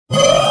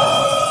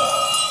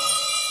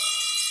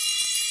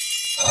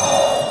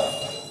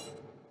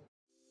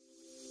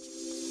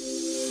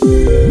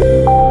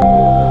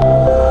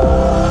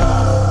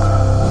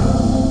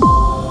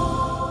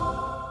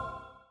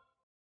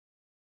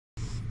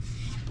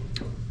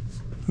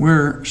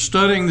We're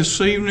studying this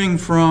evening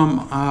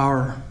from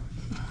our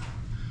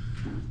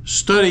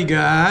study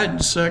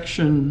guide,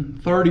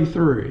 section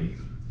 33.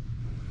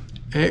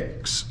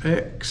 XXXIII.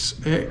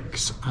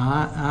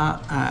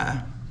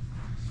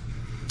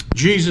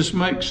 Jesus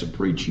makes a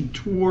preaching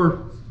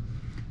tour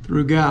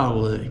through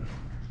Galilee.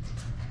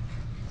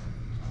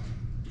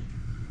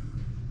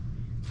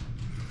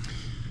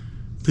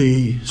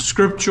 The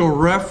scriptural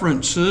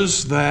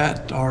references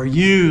that are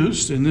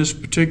used in this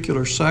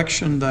particular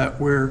section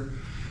that we're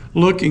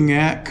looking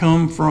at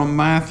come from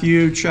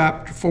Matthew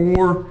chapter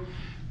 4,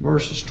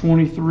 verses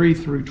 23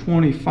 through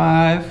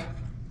 25,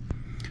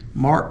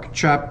 Mark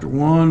chapter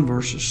 1,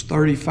 verses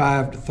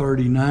 35 to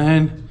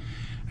 39,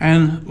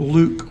 and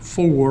Luke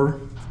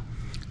 4,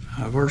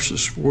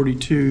 verses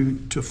 42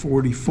 to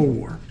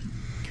 44.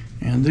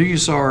 And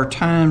these are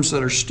times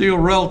that are still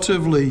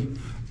relatively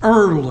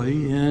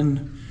early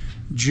in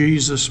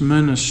Jesus'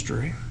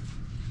 ministry.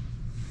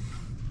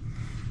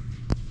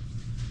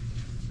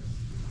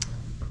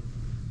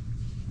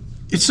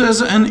 It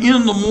says, "And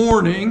in the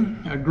morning,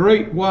 a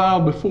great while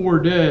before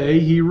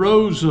day, he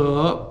rose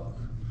up,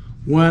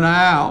 went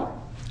out,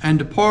 and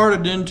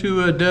departed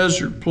into a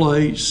desert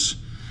place,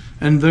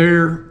 and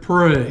there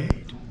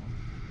prayed.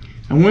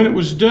 And when it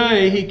was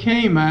day, he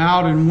came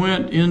out and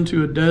went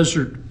into a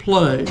desert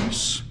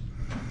place."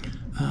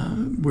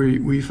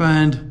 We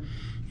find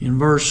in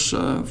verse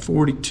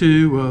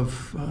 42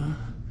 of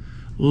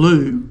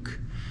Luke.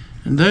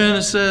 And then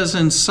it says,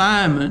 "And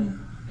Simon,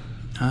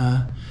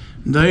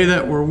 they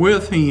that were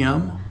with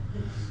him,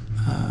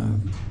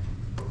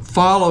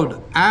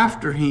 followed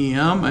after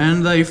him,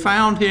 and they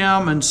found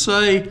him and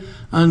say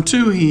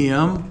unto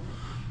him,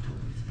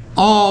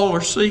 All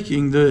are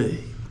seeking thee.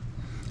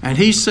 And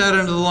he said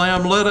unto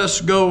them, Let us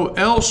go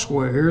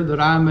elsewhere, that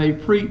I may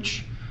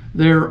preach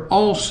there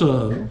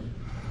also.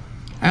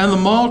 And the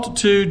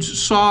multitudes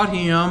sought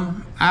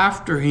him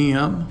after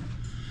him,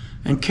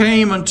 and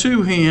came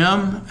unto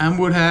him, and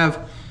would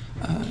have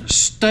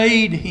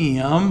stayed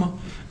him,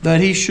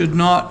 that he should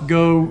not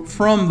go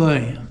from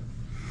them.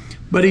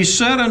 But he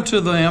said unto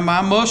them,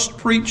 I must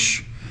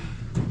preach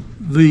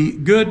the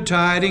good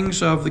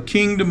tidings of the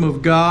kingdom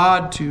of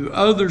God to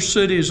other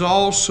cities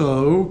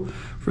also,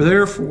 for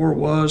therefore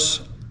was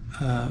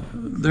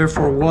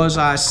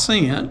I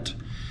sent.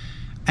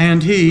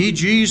 And he,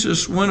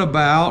 Jesus, went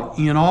about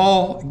in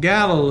all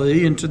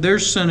Galilee, into their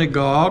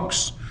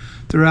synagogues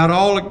throughout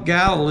all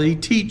Galilee,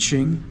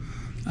 teaching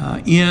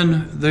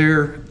in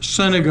their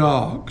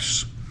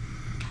synagogues,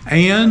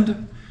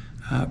 and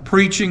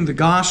preaching the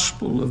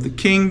gospel of the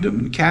kingdom,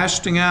 and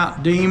casting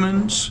out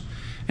demons,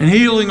 and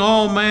healing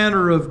all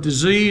manner of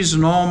disease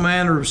and all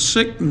manner of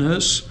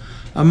sickness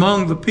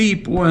among the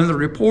people. And the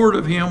report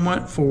of him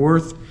went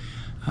forth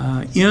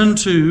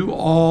into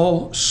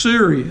all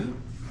Syria.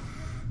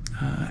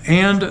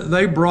 And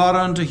they brought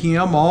unto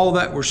him all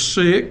that were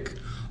sick,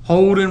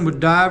 holden with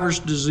divers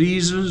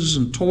diseases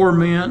and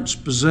torments,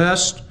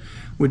 possessed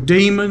with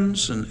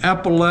demons, and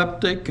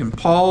epileptic, and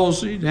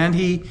palsied, and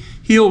he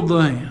healed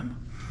them.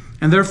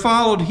 And there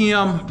followed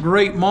him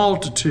great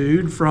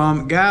multitude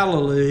from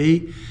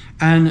Galilee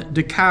and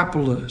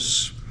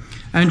Decapolis,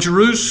 and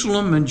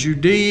Jerusalem, and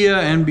Judea,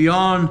 and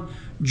beyond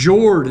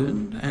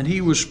Jordan, and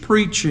he was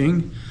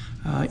preaching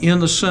in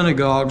the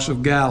synagogues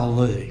of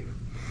Galilee.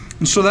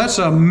 And so that's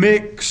a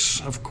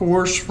mix, of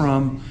course,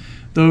 from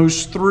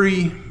those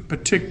three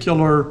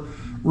particular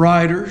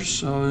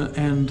writers,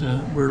 and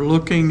we're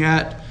looking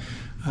at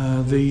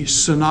the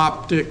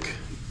synoptic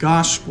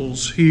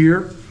gospels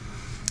here.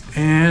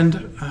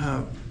 And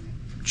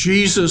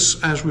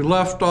Jesus, as we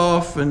left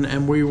off,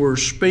 and we were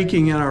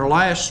speaking in our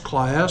last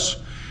class,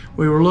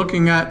 we were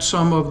looking at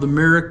some of the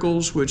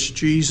miracles which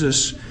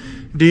Jesus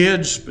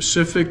did,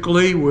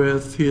 specifically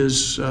with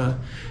his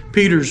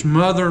Peter's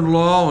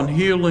mother-in-law and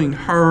healing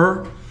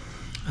her.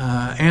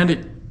 And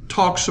it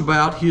talks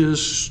about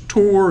his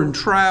tour and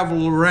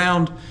travel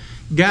around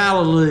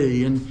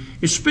Galilee. And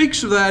it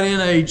speaks of that in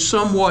a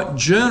somewhat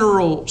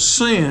general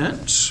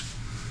sense,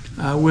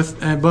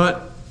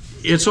 but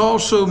it's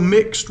also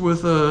mixed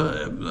with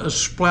a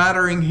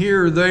splattering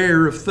here or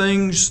there of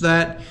things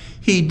that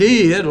he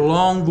did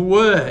along the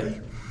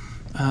way.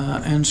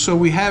 And so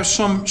we have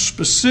some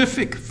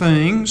specific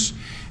things,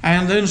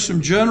 and then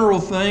some general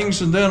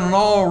things, and then an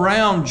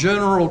all-around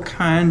general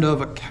kind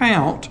of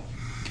account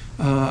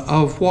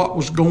of what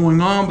was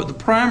going on. But the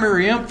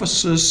primary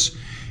emphasis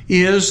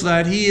is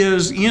that he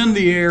is in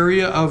the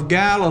area of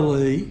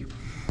Galilee,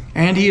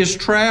 and he is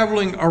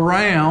traveling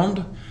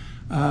around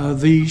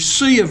the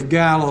Sea of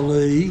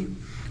Galilee,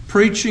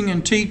 preaching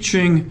and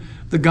teaching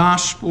the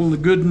gospel, the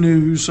good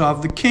news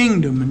of the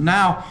kingdom. And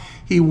now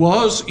he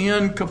was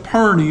in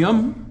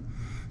Capernaum,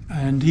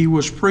 and he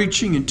was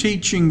preaching and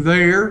teaching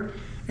there.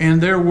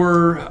 And there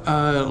were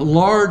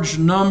large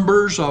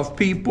numbers of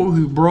people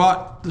who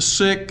brought the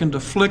sick and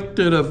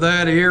afflicted of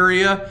that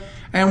area.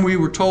 And we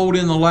were told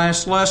in the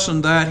last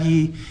lesson that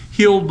he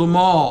healed them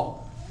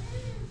all.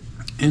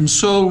 And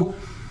so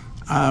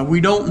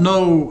we don't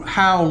know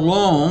how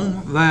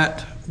long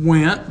that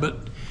went,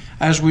 but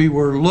as we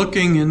were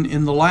looking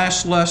in the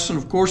last lesson,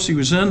 of course, he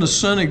was in the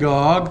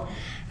synagogue,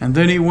 and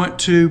then he went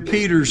to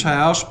Peter's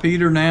house.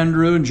 Peter and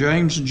Andrew and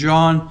James and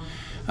John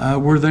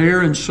were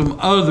there, and some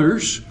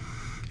others.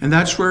 And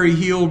that's where he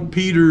healed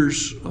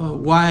Peter's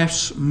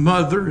wife's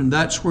mother, and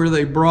that's where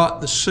they brought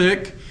the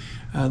sick,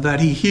 that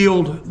he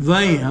healed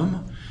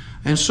them.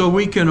 And so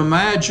we can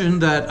imagine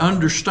that,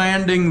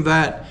 understanding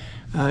that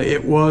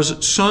it was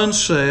at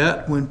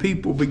sunset when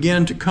people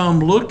began to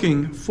come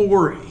looking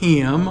for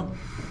him,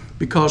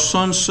 because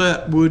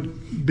sunset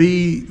would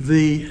be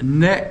the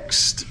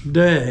next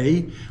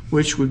day,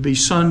 which would be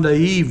Sunday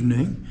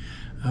evening.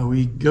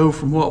 We go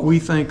from what we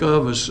think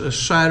of as a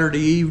Saturday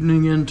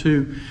evening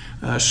into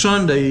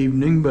Sunday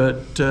evening,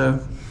 but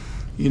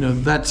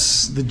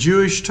that's the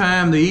Jewish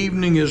time. The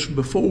evening is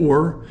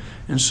before,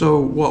 and so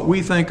what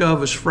we think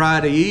of as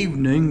Friday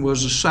evening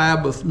was a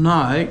Sabbath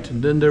night,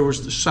 and then there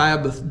was the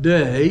Sabbath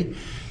day,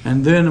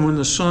 and then when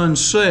the sun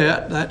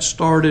set, that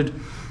started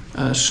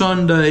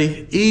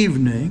Sunday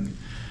evening.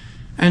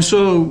 And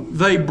so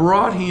they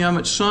brought him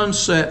at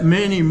sunset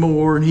many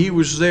more, and he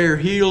was there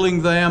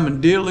healing them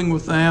and dealing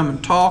with them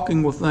and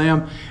talking with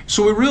them.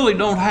 So we really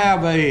don't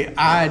have an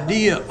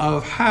idea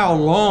of how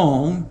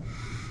long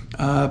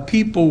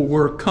people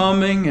were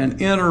coming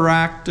and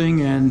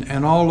interacting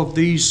and all of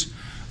these,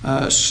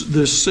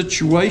 this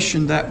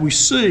situation that we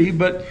see.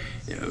 But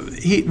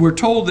we're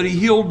told that he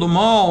healed them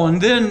all.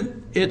 And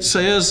then it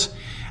says,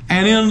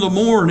 and in the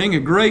morning,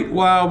 a great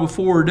while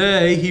before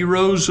day, he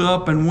rose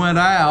up and went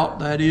out,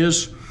 that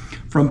is,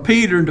 from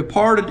Peter, and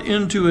departed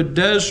into a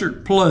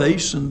desert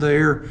place, and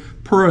there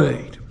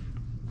prayed.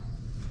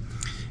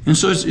 And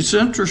so it's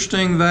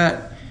interesting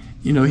that,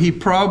 he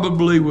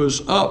probably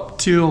was up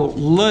till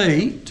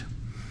late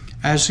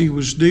as he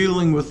was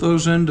dealing with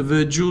those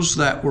individuals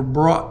that were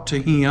brought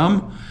to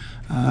him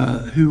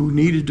who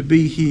needed to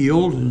be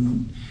healed.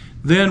 And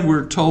then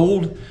we're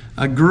told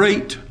a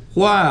great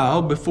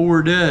while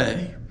before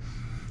day.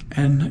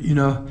 And,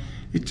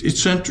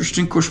 it's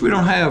interesting. Of course, we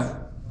don't have,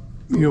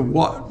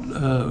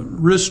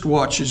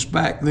 wristwatches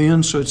back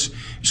then, so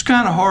it's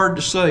kind of hard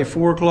to say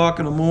 4 o'clock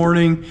in the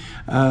morning,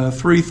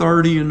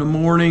 3:30 in the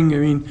morning. I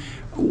mean,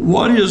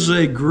 what is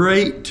a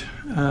great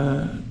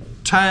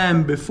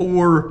time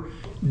before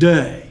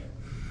day?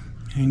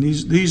 And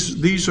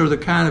these are the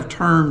kind of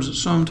terms that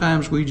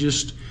sometimes we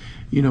just,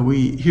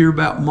 we hear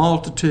about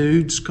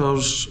multitudes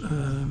because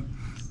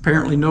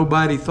apparently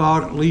nobody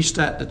thought, at least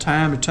at the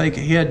time, to take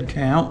a head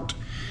count.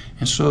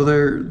 And so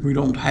we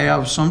don't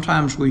have,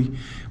 sometimes we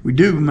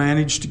do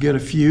manage to get a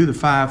few, the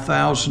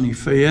 5,000 he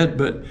fed,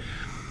 but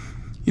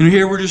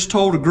here we're just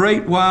told a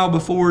great while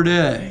before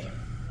day.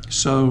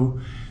 So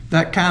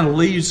that kind of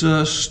leads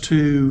us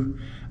to,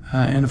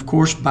 and of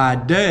course by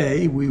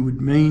day we would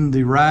mean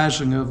the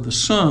rising of the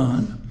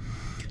sun.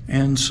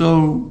 And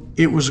so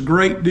it was a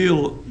great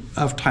deal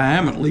of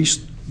time, at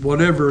least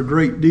whatever a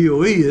great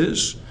deal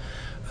is.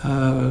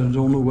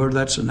 Don't know whether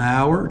that's an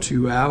hour,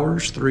 2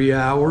 hours, 3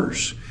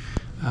 hours.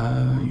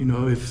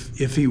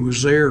 If he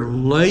was there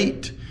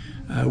late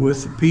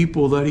with the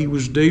people that he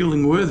was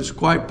dealing with, it's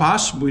quite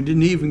possible he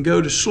didn't even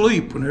go to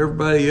sleep when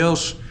everybody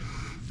else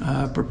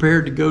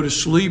prepared to go to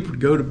sleep or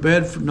go to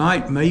bed for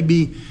night.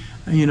 Maybe,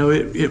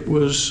 it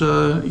was,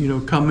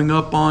 coming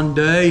up on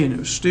day, and it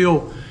was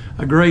still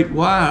a great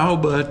while,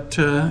 but,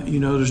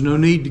 there's no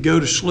need to go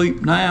to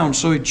sleep now. And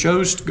so he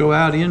chose to go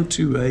out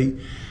into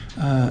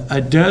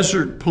a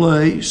desert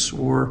place,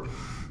 or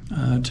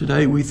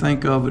today we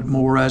think of it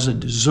more as a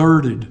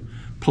deserted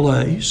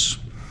place,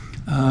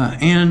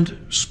 and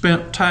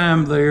spent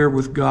time there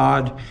with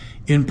God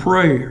in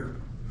prayer.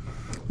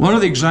 One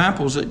of the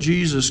examples that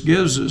Jesus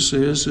gives us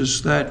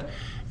is that,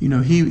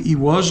 he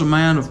was a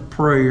man of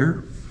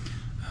prayer.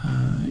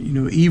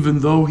 Even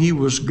though he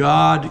was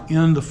God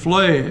in the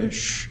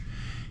flesh,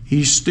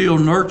 he still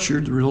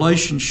nurtured the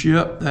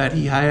relationship that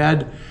he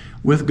had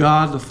with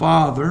God the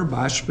Father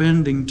by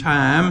spending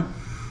time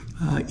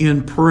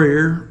in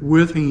prayer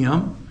with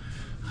him,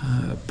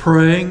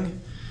 praying,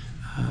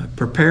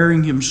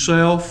 preparing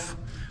himself,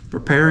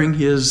 preparing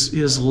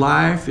his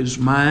life, his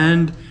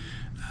mind,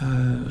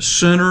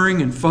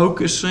 centering and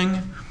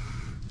focusing.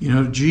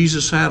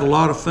 Jesus had a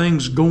lot of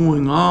things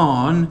going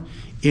on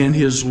in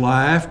his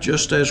life,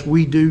 just as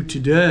we do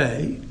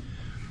today.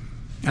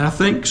 And I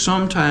think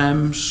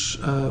sometimes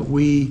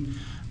we,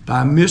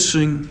 by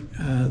missing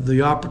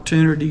the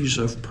opportunities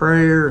of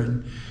prayer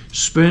and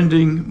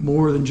spending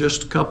more than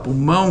just a couple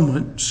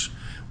moments,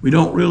 we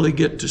don't really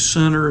get to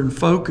center and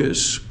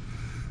focus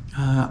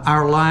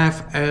our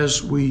life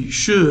as we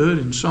should.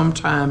 And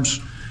sometimes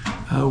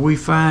we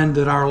find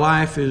that our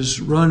life is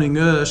running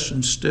us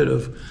instead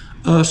of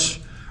us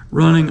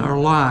running our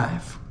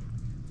life.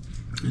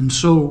 And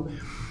so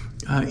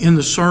in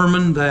the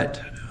sermon that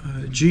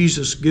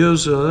Jesus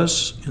gives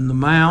us in the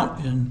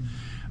Mount in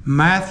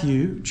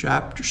Matthew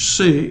chapter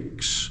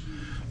 6,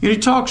 he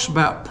talks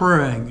about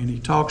praying, and he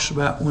talks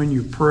about when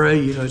you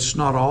pray, it's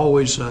not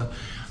always a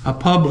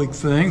public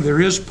thing.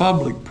 There is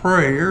public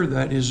prayer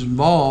that is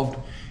involved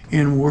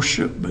in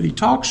worship, but he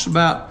talks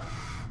about,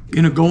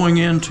 going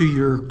into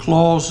your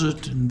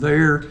closet and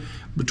there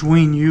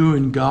between you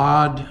and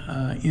God,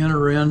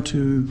 enter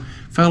into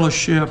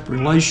fellowship,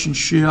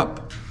 relationship,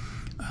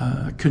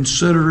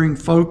 considering,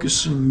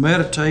 focusing,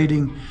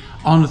 meditating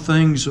on the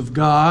things of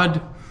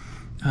God.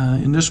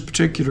 In this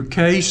particular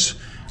case,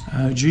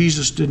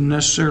 Jesus didn't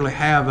necessarily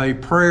have a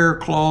prayer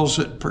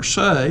closet per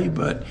se,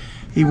 but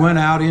he went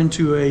out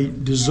into a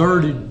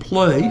deserted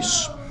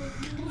place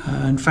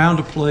and found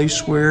a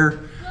place where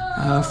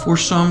for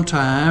some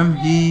time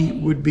he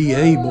would be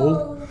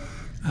able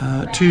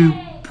to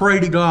pray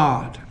to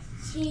God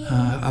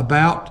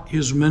about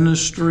his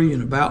ministry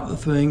and about the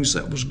things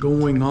that was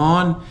going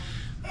on.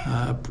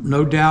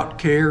 No doubt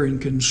care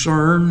and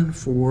concern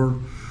for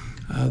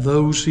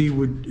those he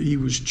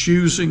was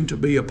choosing to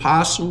be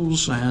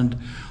apostles and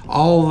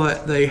all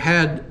that they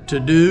had to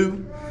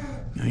do.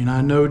 And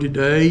I know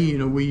today,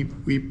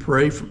 we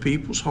pray for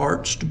people's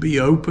hearts to be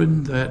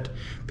open, that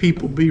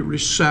people be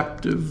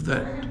receptive,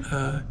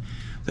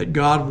 that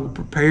God will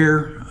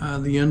prepare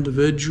the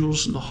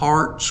individuals and the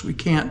hearts. We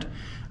can't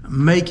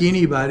make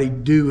anybody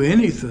do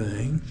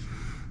anything,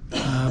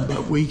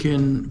 but we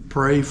can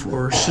pray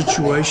for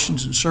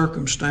situations and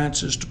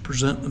circumstances to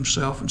present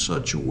themselves in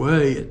such a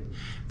way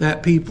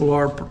that people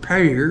are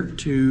prepared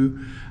to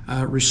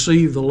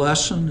receive the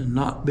lesson and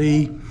not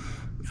be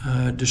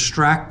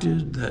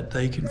distracted, that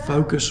they can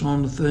focus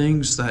on the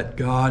things that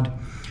God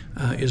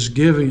is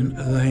giving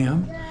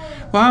them.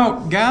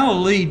 Well,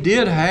 Galilee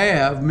did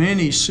have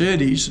many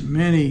cities and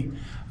many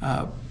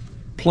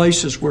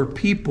places where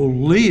people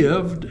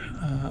lived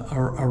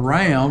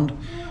around.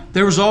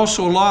 There was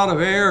also a lot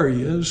of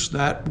areas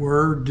that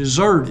were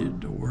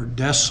deserted or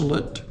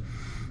desolate.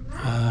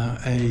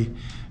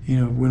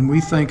 When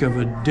we think of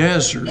a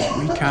desert,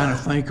 we kind of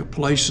think of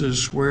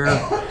places where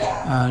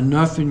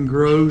nothing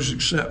grows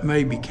except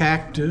maybe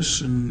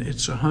cactus, and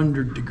it's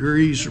 100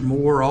 degrees or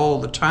more all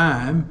the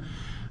time,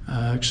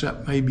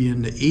 except maybe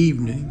in the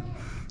evening.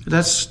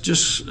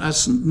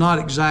 That's not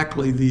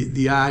exactly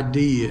the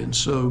idea. And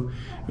so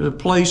a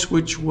place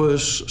which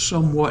was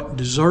somewhat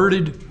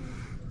deserted,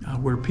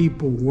 where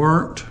people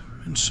weren't.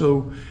 And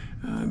so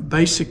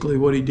basically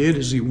what he did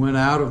is he went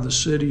out of the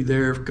city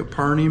there of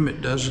Capernaum.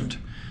 It doesn't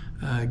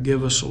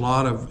give us a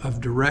lot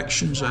of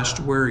directions as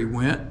to where he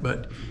went,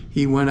 but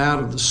he went out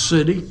of the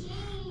city,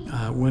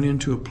 went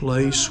into a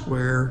place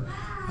where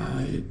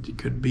it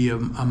could be a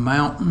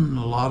mountain.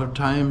 A lot of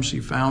times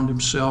he found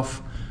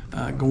himself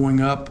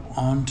going up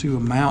onto a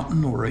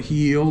mountain or a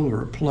hill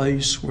or a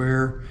place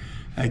where,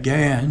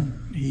 again,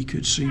 he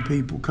could see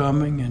people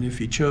coming, and if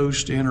he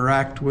chose to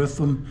interact with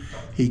them,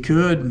 he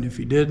could, and if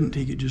he didn't,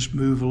 he could just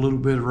move a little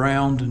bit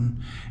around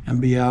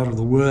and be out of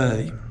the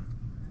way.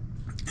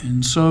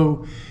 And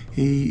so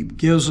he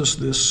gives us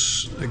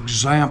this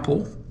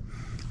example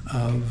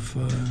of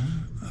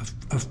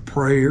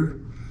prayer,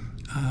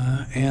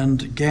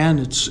 and again,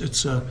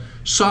 it's a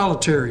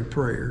solitary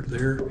prayer.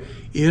 There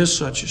is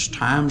such as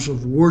times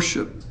of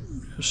worship.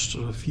 Just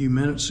a few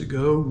minutes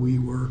ago, we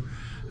were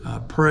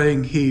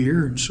praying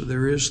here, and so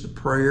there is the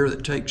prayer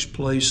that takes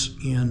place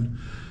in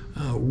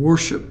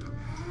worship,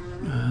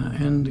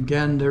 and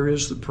again, there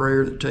is the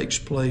prayer that takes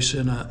place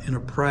in a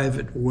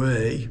private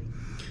way.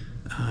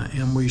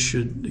 And we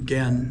should,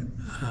 again,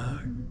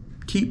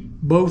 keep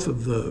both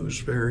of those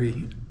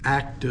very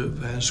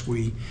active as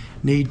we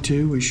need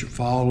to. We should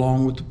follow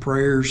along with the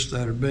prayers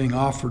that are being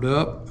offered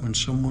up when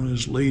someone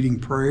is leading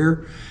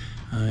prayer.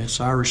 It's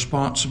our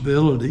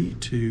responsibility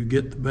to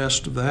get the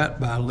best of that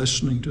by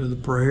listening to the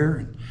prayer.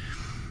 And,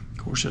 of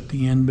course, at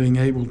the end, being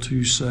able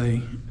to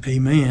say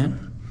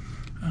amen.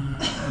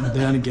 And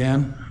then,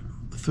 again,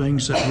 the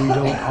things that we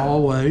don't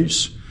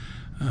always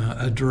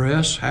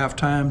have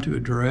time to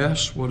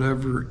address,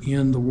 whatever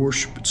in the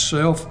worship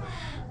itself,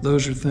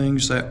 those are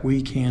things that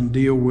we can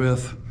deal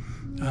with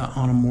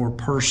on a more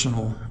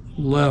personal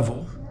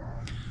level.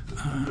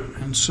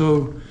 And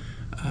so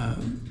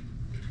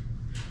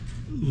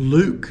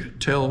Luke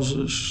tells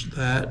us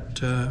that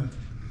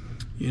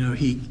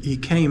he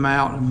came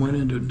out and went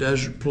into a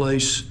desert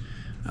place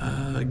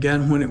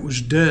again when it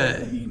was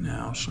day.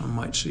 Now some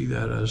might see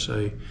that as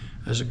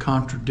a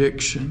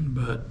contradiction,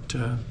 but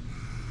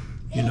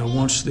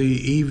once the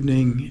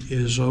evening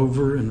is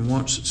over and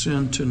once it's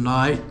into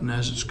night and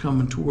as it's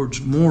coming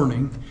towards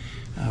morning,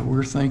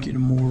 we're thinking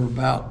more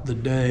about the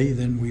day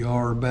than we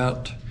are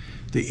about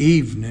the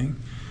evening.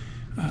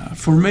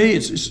 For me,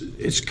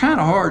 it's kind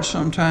of hard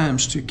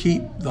sometimes to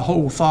keep the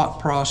whole thought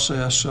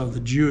process of the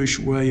Jewish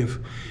way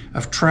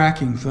of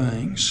tracking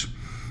things,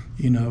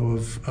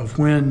 of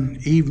when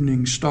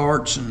evening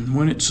starts and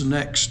when it's the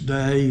next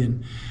day.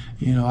 And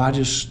I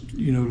just,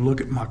 look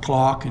at my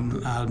clock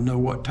and I know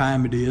what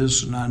time it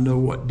is and I know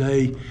what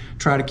day,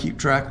 try to keep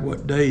track of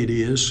what day it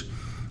is.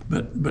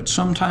 But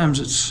sometimes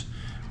it's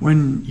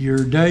when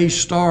your day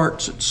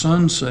starts at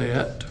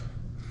sunset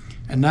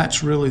and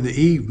that's really the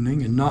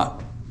evening and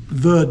not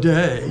the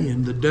day,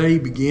 and the day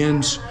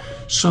begins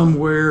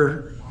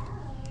somewhere,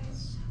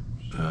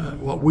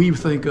 what we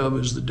think of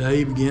as the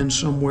day begins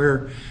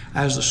somewhere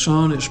as the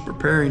sun is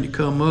preparing to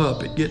come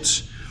up. It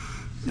gets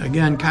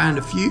again, kind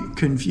of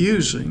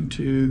confusing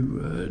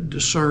to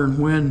discern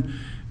when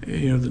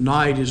the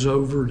night is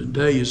over, the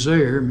day is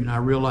there. I mean, I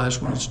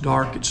realize when it's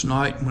dark, it's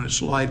night, and when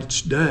it's light,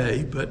 it's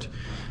day. But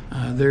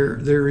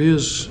there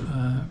is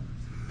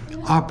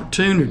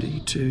opportunity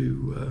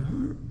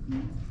to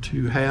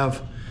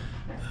have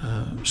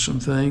some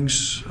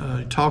things.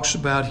 It talks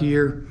about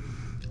here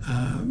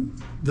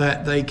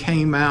that they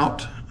came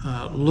out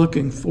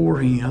looking for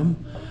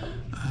him.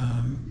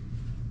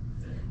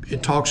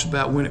 It talks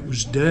about when it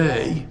was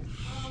day.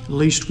 At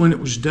least when it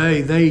was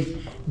day, they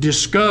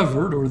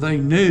discovered, or they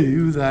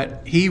knew,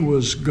 that he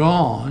was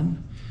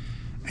gone.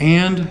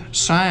 And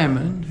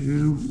Simon,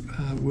 who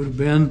would have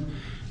been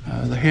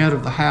the head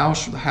of the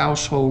house or the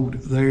household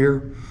there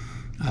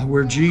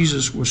where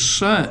Jesus was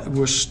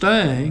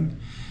staying,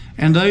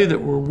 and they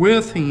that were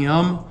with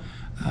him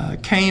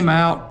came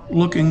out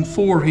looking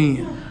for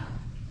him.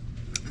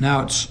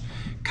 Now, it's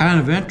kind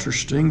of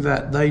interesting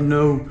that they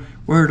know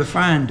where to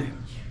find him.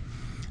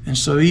 And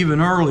so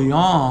even early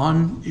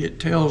on, it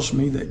tells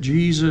me that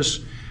Jesus,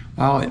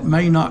 while it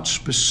may not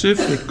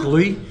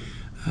specifically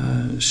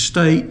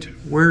state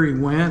where he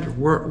went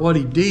or what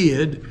he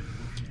did,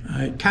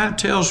 it kind of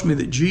tells me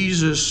that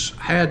Jesus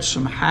had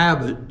some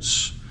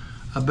habits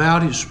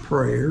about his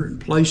prayer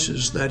and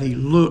places that he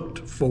looked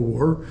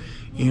for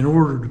in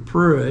order to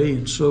pray.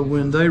 And so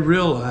when they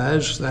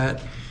realized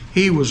that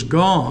he was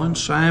gone,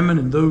 Simon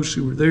and those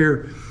who were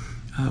there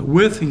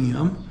with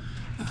him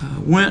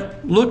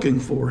went looking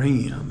for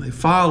him. They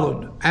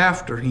followed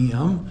after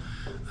him,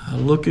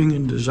 looking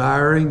and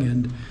desiring.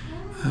 And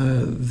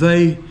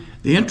the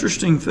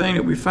interesting thing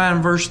that we find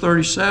in verse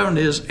 37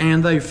 is,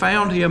 and they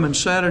found him and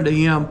said unto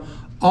him,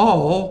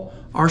 all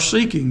are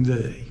seeking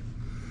thee.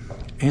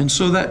 And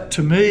so that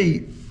to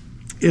me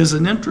is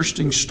an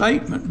interesting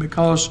statement,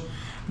 because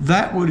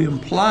that would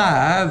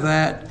imply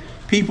that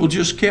people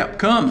just kept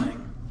coming.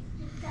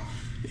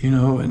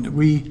 And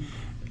we,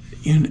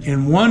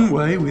 in one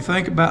way, we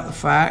think about the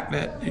fact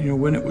that,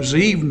 when it was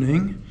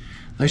evening,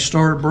 they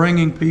started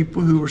bringing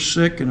people who were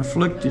sick and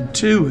afflicted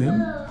to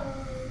him.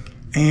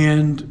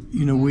 And,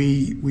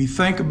 we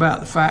think about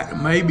the fact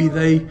that maybe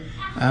they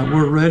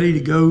were ready to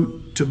go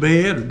to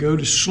bed or go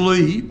to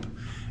sleep,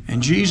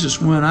 and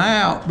Jesus went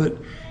out. But,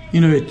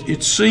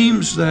 it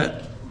seems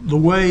that the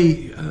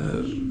way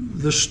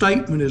the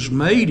statement is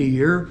made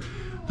here,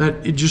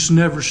 that it just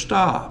never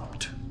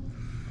stopped.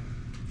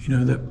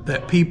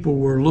 That people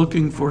were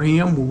looking for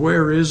him. Well,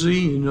 where is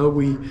he?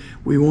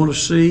 We want to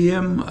see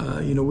him.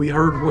 We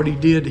heard what he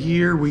did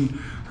here. We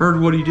heard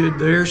what he did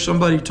there.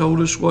 Somebody told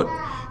us what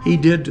he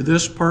did to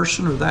this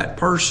person or that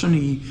person.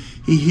 He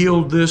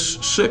healed this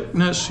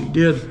sickness. He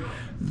did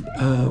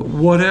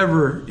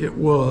whatever it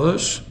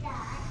was.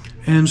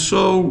 And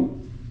so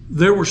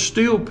there were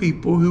still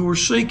people who were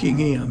seeking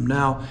him.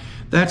 Now,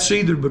 that's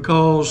either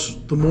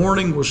because the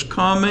morning was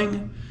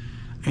coming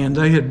and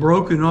they had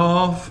broken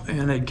off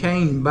and had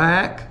came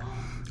back,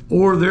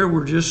 or there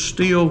were just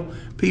still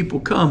people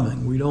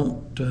coming. We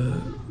don't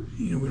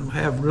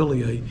have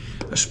really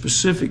a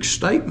specific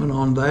statement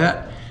on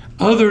that,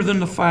 other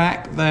than the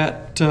fact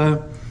that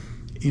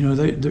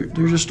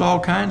there's just all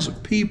kinds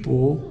of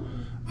people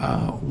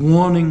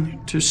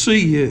wanting to see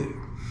you.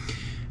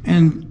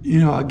 And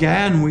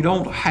again, we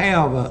don't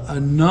have a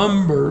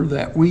number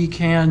that we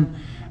can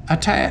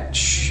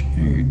attach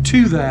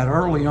to that.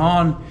 Early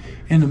on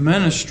in the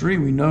ministry,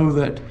 we know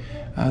that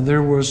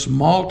there was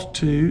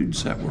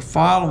multitudes that were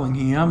following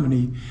him, and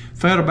he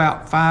fed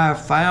about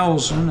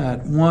 5,000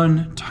 at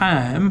one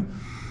time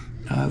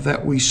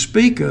that we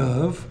speak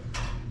of.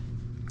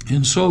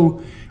 And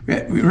so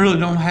we really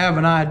don't have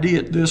an idea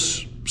at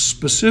this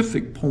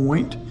specific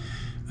point,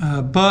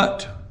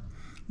 but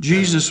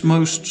Jesus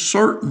most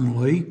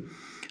certainly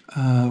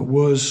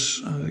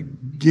was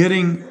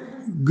getting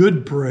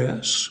good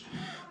press.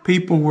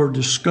 People were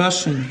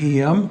discussing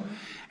him,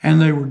 and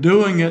they were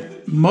doing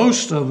it,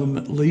 most of them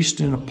at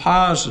least, in a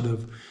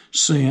positive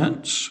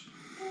sense.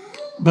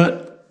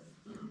 But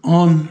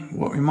on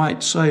what we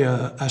might say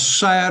a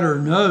sadder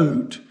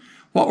note,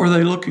 what were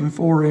they looking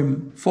for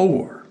him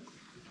for?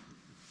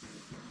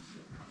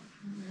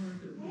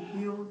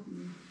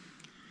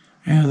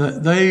 And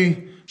that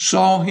they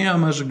saw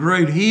him as a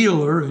great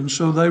healer, and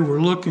so they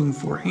were looking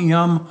for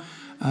him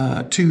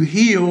to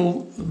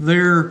heal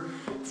their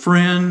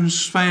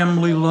friends,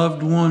 family,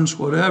 loved ones,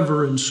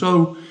 whatever. And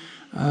so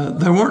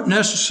they weren't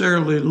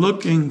necessarily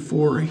looking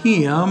for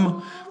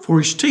him for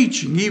his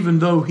teaching, even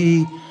though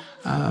he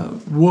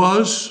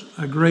was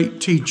a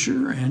great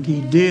teacher and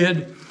he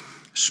did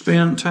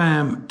spend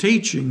time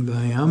teaching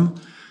them.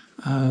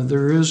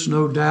 There is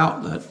no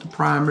doubt that the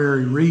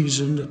primary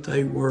reason that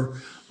they were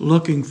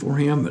looking for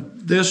him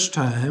at this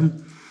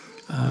time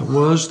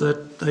was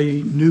that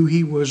they knew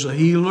he was a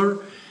healer.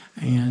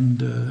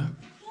 And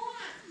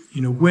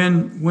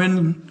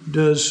when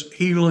does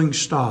healing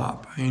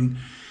stop? I mean,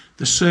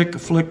 the sick,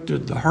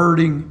 afflicted, the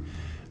hurting.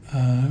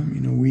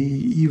 We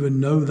even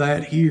know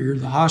that here.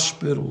 The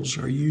hospitals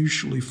are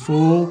usually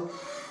full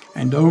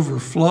and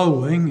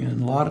overflowing,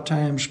 and a lot of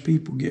times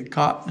people get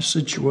caught in a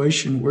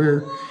situation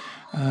where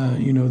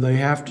They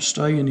have to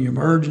stay in the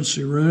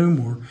emergency room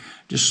or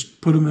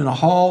just put them in a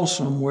hall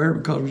somewhere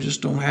because we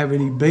just don't have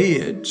any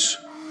beds.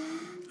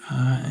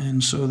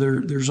 And so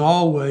there's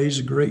always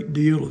a great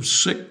deal of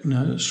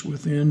sickness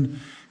within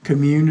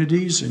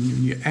communities. And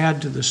when you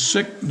add to the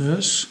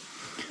sickness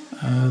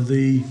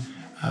the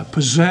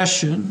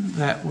possession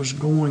that was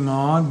going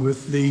on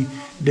with the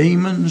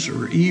demons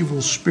or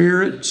evil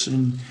spirits,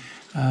 and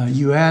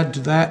you add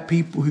to that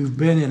people who've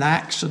been in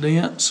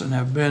accidents and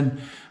have been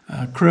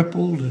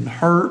crippled and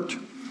hurt,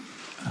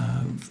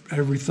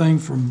 everything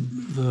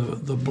from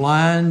the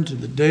blind to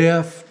the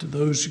deaf to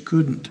those who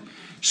couldn't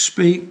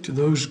speak to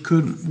those who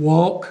couldn't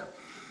walk,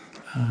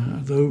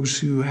 those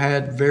who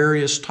had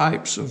various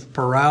types of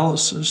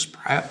paralysis,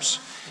 perhaps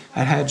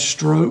had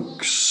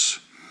strokes,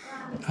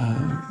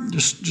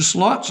 just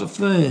lots of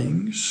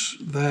things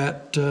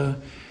that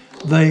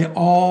they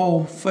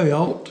all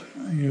felt,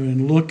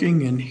 in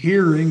looking and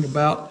hearing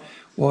about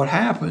what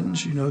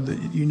happens.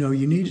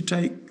 You need to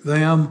take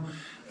them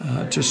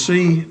to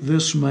see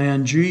this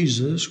man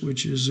Jesus,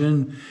 which is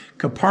in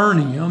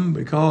Capernaum,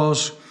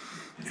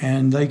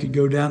 and they could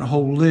go down a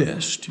whole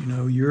list.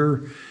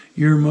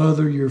 Your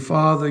mother, your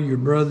father, your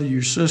brother,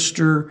 your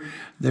sister,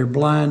 they're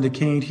blind, they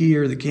can't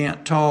hear, they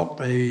can't talk,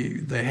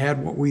 they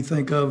had what we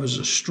think of as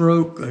a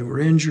stroke, they were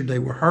injured, they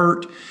were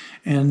hurt.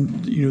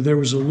 And, there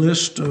was a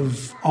list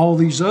of all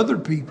these other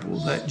people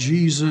that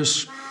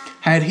Jesus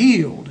had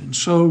healed. And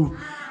so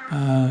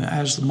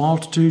as the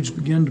multitudes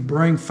began to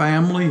bring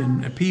family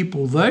and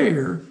people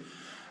there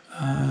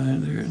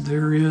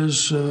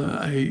is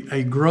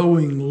a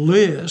growing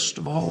list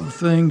of all the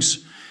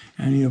things.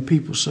 And,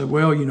 people say,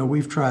 well,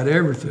 we've tried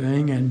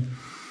everything and,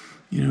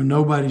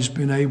 nobody's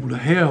been able to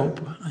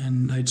help.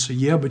 And they'd say,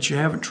 yeah, but you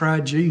haven't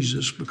tried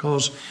Jesus,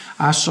 because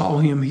I saw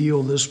him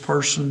heal this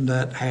person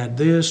that had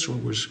this or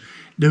was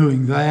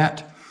doing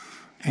that.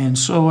 And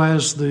so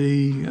as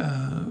the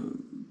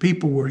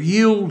people were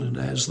healed and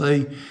as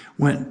they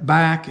went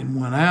back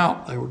and went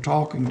out, they were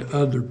talking to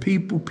other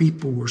people.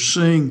 People were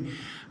seeing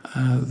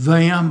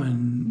them,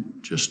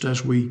 and just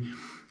as we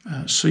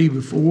see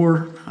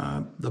before,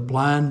 the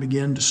blind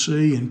begin to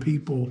see, and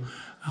people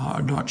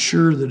are not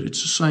sure that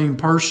it's the same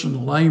person. The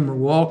lame are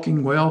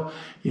walking. Well,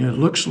 it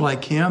looks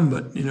like him,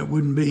 but it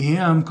wouldn't be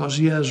him because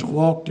he hasn't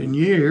walked in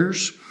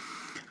years.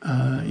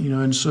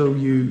 And so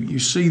you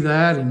see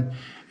that, and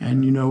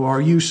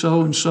are you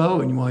so and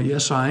so? And well,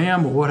 yes, I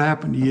am. Well, what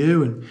happened to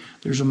you? And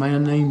there's a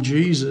man named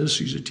Jesus.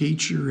 He's a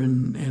teacher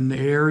in the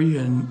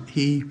area, and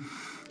he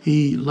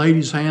laid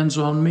his hands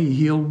on me,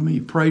 healed me,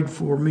 prayed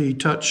for me,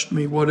 touched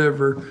me,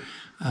 whatever.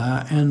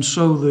 And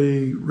so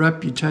the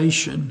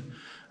reputation,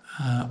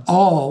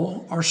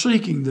 all are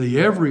seeking thee.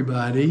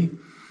 Everybody,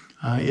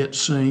 it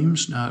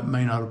seems. Now, it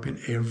may not have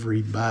been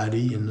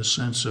everybody in the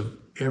sense of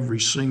every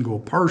single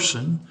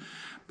person,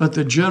 but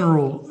the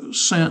general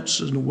sense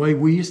and the way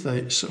we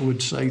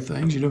would say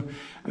things,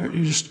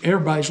 just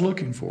everybody's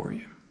looking for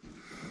you.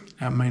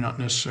 That may not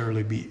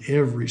necessarily be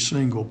every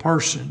single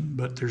person,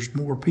 but there's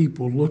more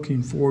people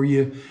looking for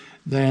you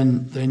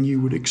than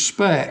you would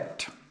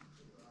expect.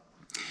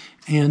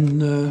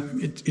 And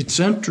it's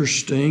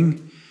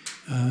interesting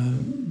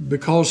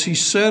because he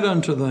said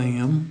unto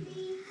them,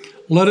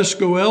 let us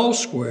go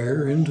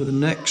elsewhere into the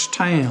next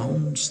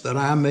towns, that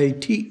I may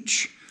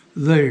teach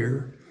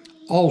there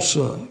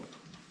also.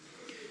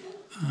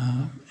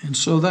 And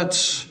so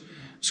it's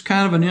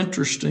kind of an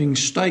interesting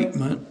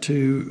statement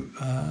to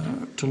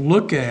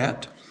look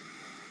at.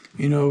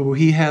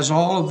 He has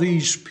all of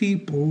these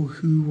people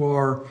who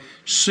are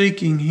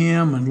seeking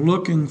him and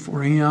looking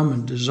for him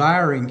and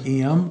desiring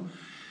him.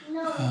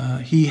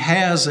 He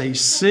has a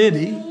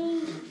city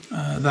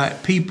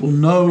that people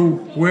know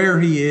where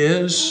he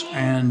is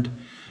and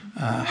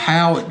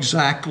how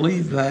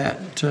exactly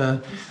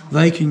that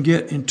they can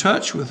get in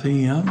touch with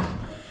him.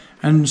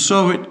 And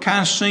so it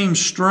kind of seems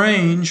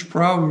strange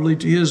probably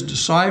to his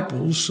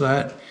disciples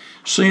that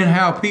seeing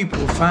how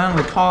people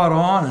finally caught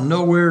on and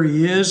know where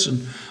he is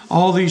and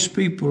all these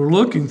people are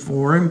looking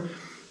for him,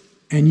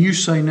 and you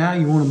say now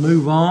you want to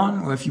move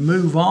on. Well, if you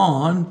move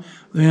on,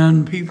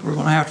 then people are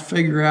going to have to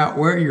figure out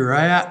where you're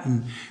at,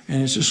 and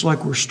it's just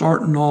like we're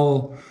starting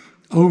all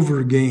over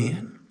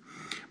again.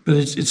 But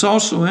it's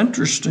also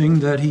interesting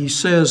that he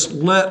says,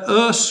 let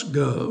us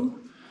go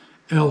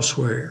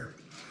elsewhere.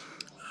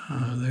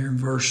 There in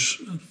verse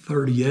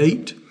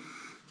 38,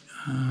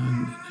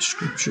 the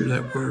scripture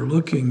that we're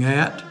looking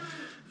at,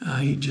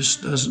 he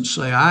just doesn't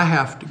say, I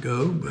have to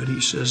go, but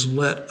he says,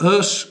 let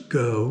us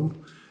go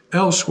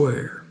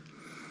elsewhere.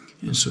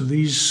 And so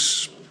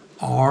these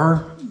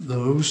are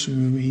those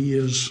whom he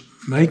is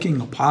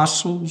making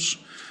apostles,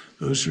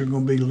 those who are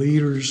going to be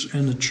leaders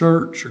in the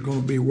church, are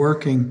going to be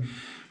working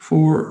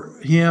for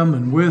him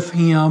and with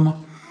him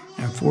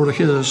and for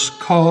his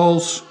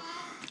cause.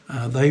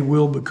 They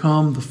will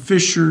become the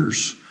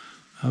fishers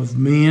of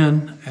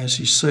men, as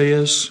he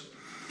says.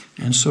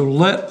 And so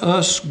let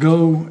us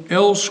go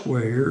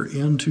elsewhere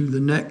into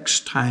the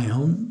next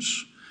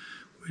towns,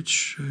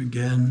 which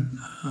again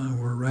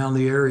were around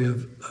the area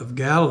of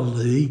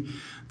Galilee,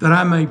 that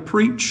I may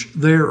preach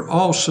there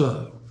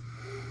also.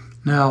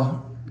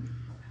 Now,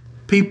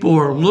 people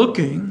are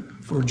looking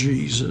for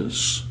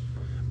Jesus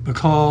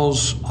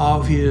because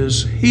of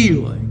his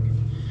healing.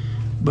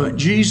 But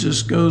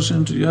Jesus goes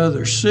into the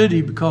other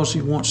city because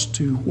he wants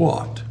to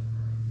what?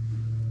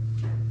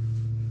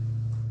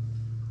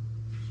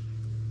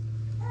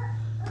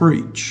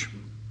 Preach.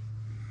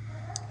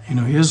 You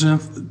know, his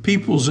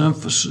people's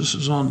emphasis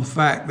is on the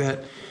fact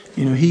that,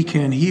 you know, he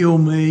can heal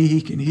me,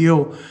 he can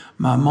heal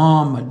my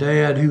mom, my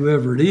dad,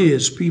 whoever it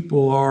is.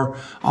 People are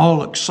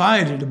all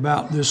excited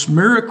about this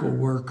miracle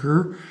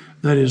worker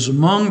that is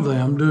among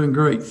them doing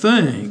great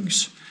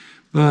things.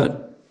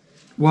 But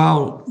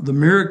while the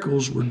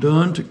miracles were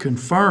done to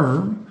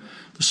confirm,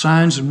 the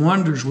signs and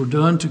wonders were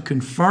done to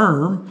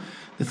confirm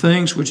the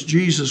things which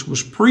Jesus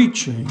was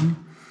preaching,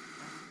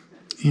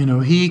 you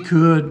know, he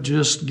could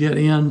just get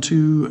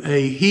into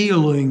a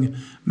healing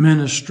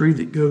ministry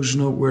that goes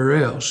nowhere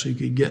else. He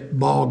could get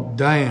bogged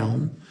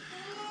down.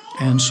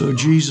 And so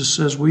Jesus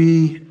says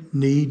we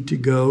need to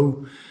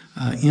go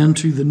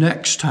into the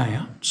next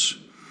towns.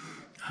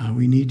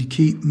 We need to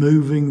keep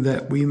moving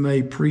that we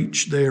may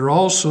preach there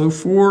also.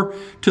 For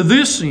to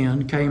this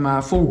end came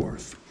I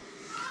forth.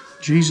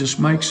 Jesus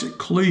makes it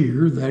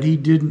clear that he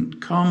didn't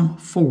come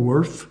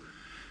forth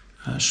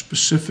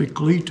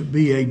specifically to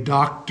be a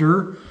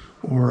doctor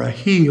or a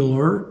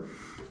healer,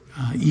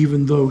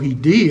 even though he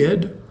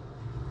did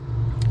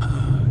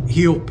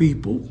heal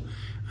people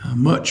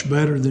much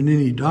better than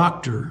any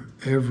doctor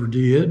ever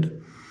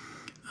did.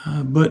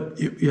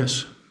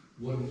 Yes?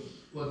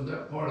 Wasn't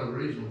that part of the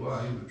reason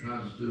why he was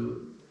trying to do it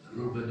a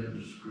little bit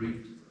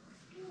indiscreet?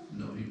 You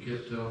know, he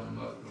kept telling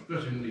them,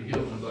 especially when he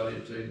healed somebody,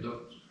 he'd say,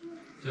 don't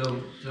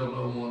tell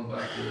no one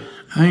about this.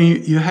 I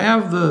mean, you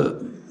have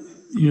of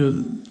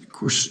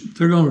course,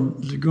 they're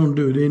going to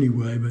do it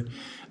anyway, but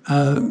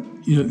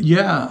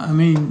I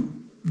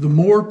mean, the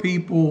more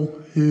people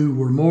who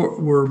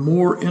were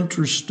more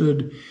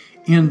interested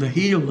in the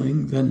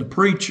healing than the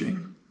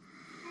preaching,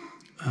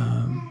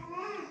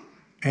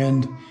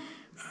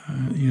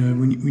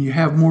 when you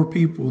have more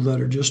people that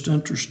are just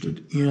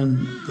interested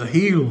in the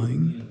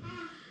healing,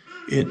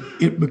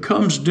 it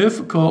becomes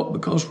difficult,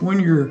 because when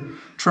you're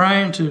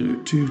trying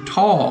to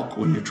talk,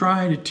 when you're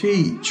trying to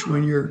teach,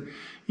 when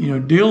you're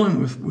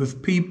dealing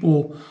with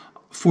people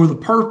for the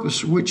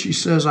purpose which he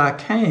says I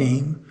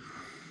came,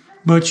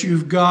 but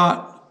you've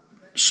got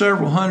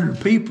several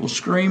hundred people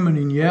screaming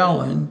and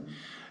yelling,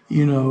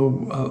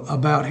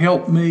 about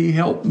help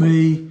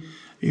me,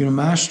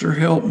 Master,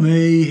 help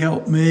me,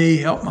 help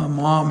my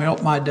mom,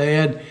 help my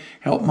dad,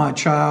 help my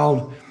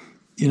child.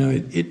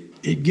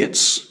 It gets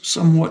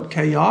somewhat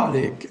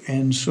chaotic.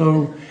 And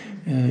so,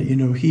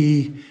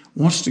 he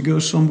wants to go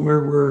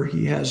somewhere where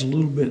he has a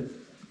little bit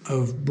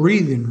of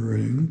breathing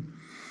room.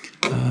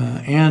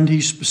 And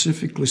he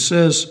specifically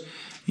says,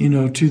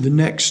 to the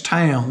next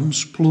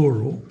towns,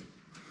 plural.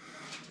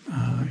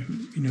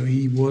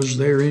 He was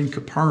there in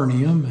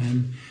Capernaum,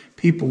 and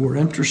people were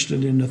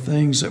interested in the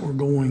things that were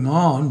going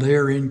on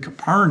there in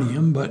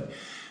Capernaum. But,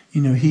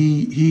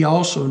 he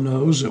also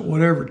knows that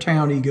whatever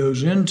town he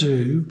goes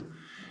into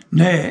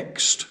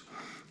next,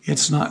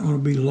 it's not going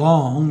to be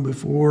long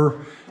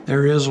before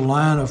there is a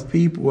line of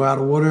people out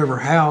of whatever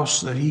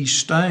house that he's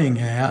staying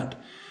at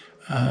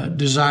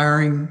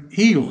desiring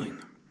healing.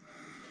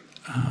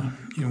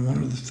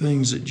 One of the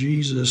things that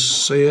Jesus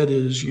said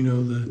is,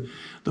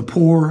 the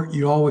poor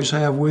you always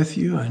have with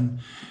you,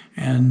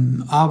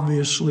 and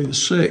obviously the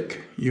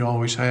sick you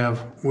always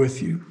have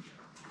with you.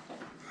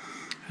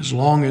 As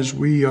long as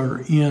we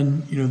are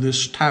in,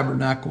 this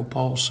tabernacle,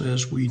 Paul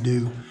says we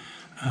do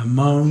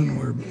moan.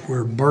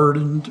 We're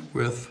burdened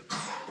with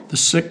the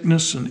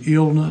sickness and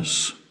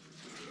illness.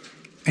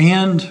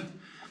 And,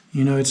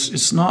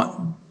 it's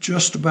not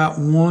just about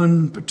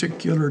one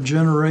particular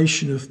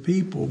generation of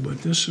people,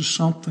 but this is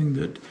something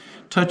that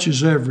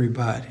touches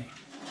everybody.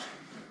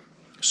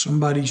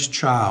 Somebody's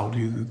child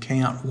who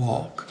can't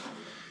walk.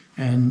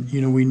 And,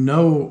 we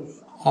know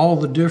all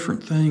the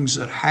different things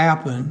that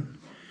happen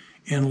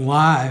in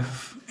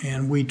life,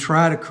 and we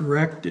try to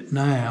correct it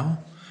now.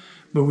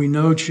 But we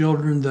know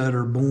children that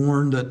are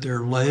born that their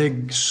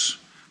legs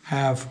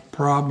have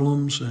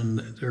problems and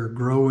they're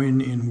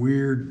growing in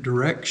weird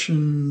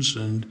directions.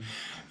 And,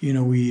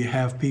 we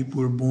have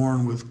people who are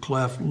born with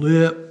cleft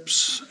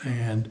lips,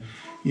 and,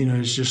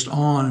 it's just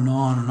on and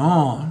on and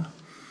on.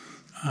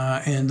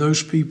 And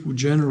those people,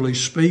 generally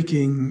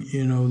speaking,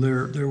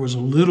 there was a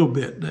little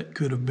bit that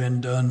could have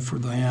been done for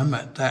them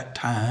at that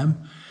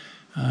time.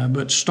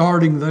 But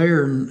starting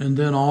there and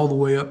then all the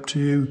way up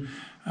to,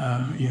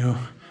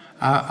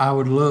 I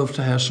would love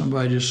to have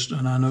somebody just,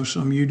 and I know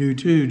some of you do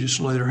too, just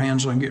lay their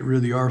hands on and get rid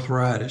of the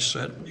arthritis,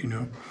 that,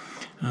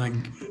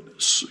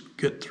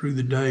 get through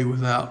the day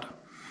without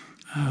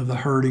the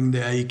hurting,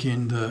 the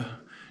aching, the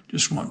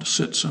just wanting to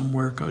sit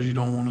somewhere because you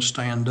don't want to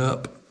stand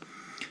up.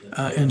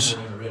 And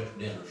interested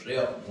in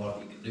herself and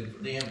what he could do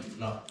for them,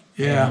 not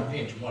yeah.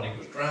 paying attention to what he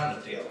was trying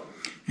to tell them.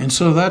 And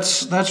so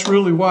that's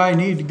really why I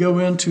need to go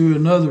into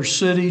another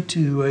city,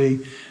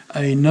 to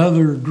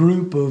another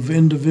group of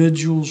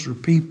individuals or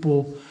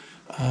people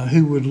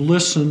who would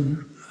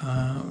listen,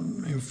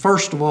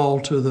 first of all,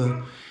 to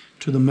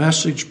the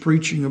message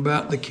preaching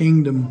about the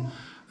kingdom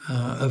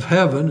of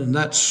heaven. And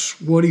that's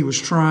what he was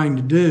trying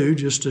to do,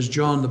 just as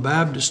John the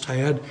Baptist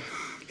had.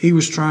 He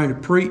was trying to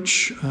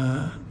preach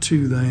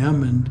to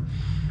them.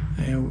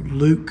 And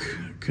Luke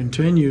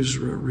continues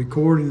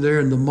recording there,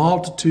 and the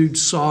multitude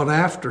sought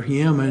after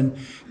him and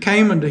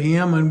came unto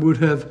him and would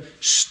have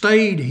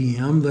stayed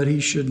him, that he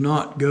should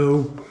not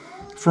go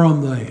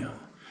from them.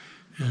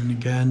 And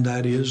again,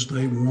 that is,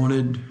 they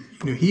wanted,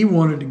 he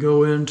wanted to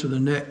go into the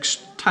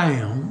next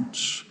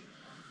towns,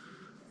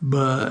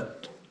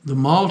 but the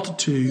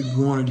multitude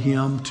wanted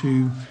him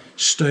to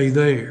stay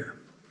there.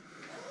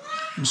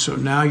 And so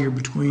now you're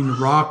between the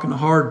rock and a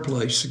hard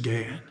place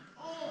again.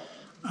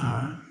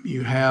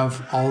 You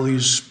have all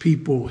these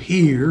people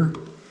here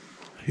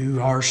who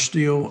are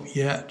still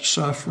yet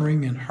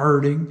suffering and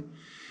hurting.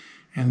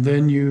 And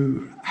then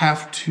you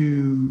have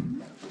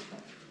to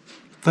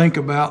think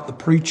about the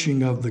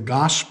preaching of the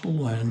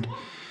gospel. And,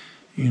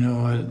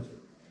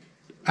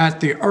 at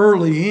the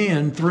early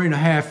end,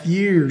 3.5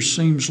 years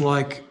seems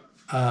like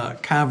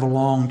kind of a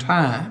long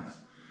time.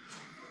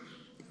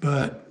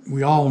 But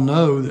we all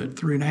know that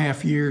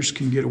 3.5 years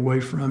can get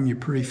away from you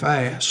pretty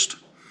fast.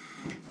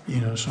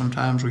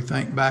 Sometimes we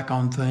think back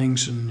on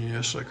things and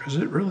it's like, has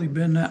it really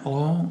been that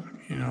long?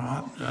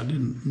 I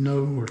didn't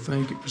know or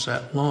think it was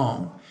that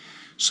long.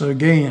 So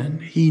again,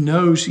 he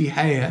knows he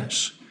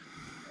has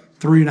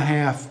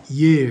 3.5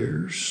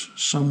 years,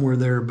 somewhere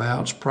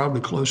thereabouts,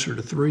 probably closer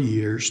to 3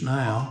 years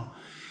now,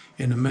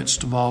 in the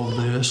midst of all of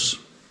this.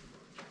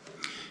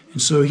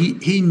 And so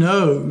he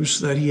knows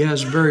that he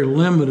has a very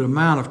limited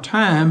amount of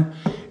time.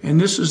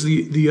 And this is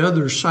the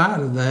other side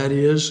of that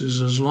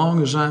is as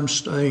long as I'm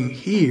staying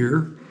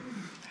here,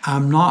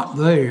 I'm not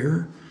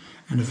there.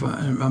 And if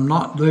I'm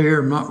not there,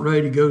 I'm not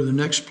ready to go to the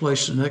next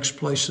place, the next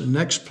place, the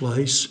next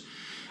place.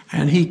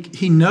 And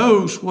he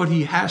knows what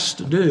he has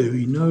to do.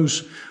 He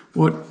knows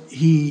what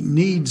he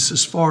needs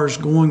as far as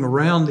going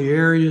around the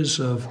areas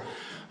of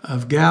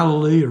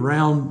Galilee,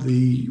 around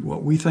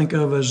what we think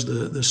of as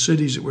the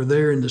cities that were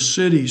there in the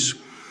cities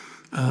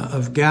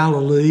of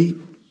Galilee.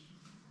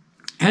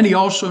 And he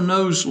also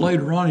knows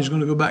later on he's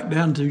going to go back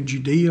down to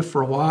Judea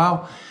for a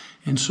while.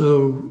 And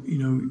so,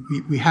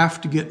 we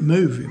have to get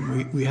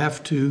moving. We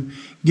have to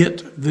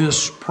get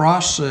this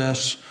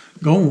process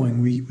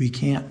going. We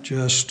can't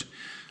just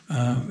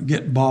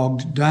get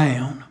bogged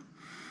down.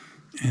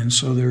 And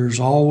so there's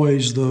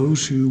always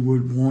those who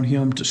would want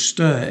him to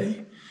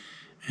stay.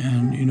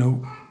 And,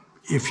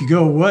 if you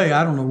go away,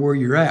 I don't know where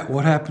you're at.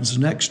 What happens the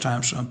next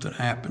time something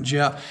happens?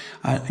 Yeah,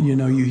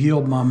 you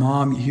healed my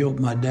mom, you healed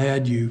my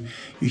dad, you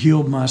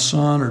healed my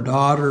son or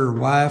daughter or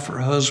wife or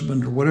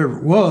husband or whatever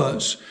it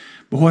was.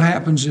 But what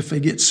happens if they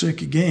get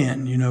sick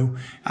again?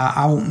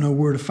 I won't know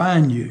where to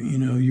find you.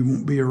 You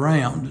won't be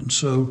around. And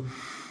so,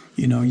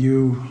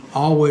 you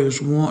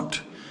always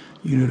want,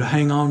 to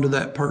hang on to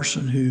that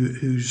person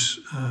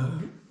who's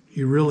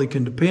you really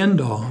can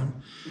depend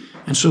on.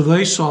 And so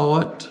they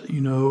saw it,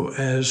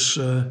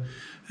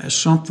 as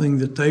something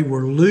that they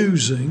were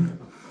losing,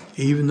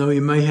 even though he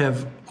may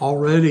have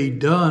already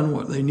done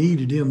what they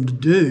needed him to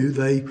do.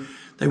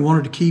 They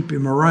wanted to keep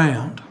him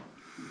around.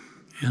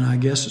 And I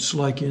guess it's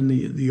like in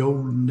the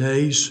olden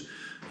days,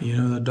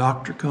 the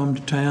doctor come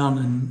to town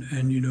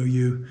and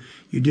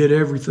you did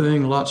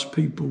everything. Lots of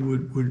people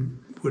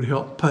would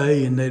help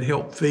pay, and they'd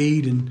help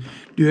feed and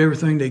do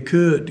everything they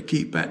could to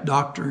keep that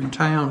doctor in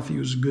town, if he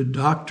was a good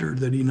doctor,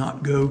 that he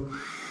not go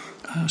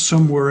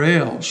somewhere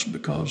else,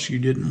 because you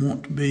didn't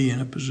want to be in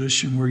a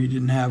position where you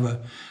didn't have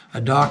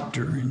a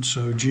doctor. And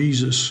so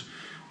Jesus,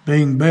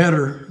 being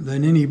better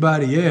than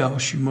anybody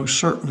else, you most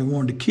certainly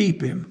wanted to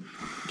keep him.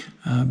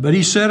 But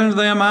he said unto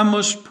them, I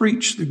must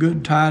preach the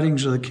good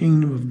tidings of the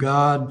kingdom of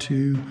God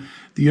to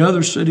the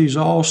other cities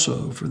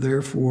also, for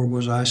therefore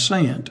was I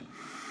sent.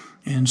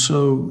 And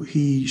so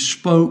he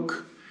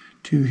spoke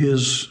to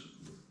his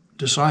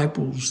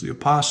disciples, the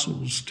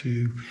apostles,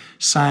 to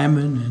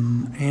Simon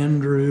and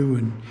Andrew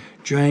and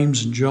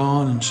James and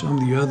John and some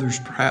of the others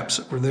perhaps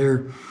that were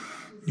there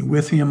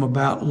with him,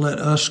 about let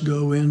us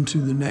go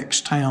into the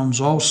next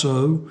towns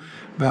also,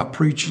 about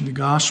preaching the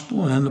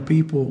gospel. And the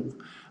people,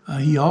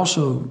 he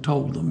also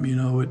told them,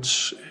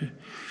 it's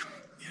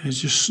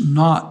just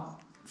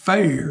not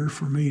fair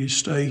for me to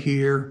stay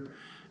here,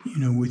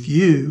 with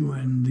you,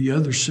 and the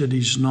other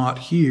cities not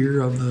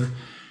hear of the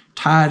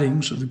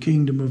tidings of the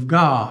kingdom of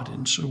God.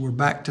 And so we're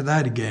back to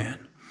that again.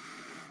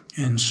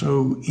 And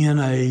so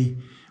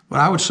what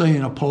I would say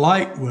in a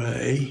polite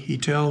way, he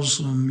tells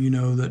them,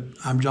 that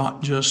I'm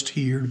not just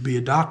here to be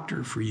a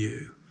doctor for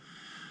you.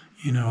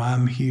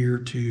 I'm here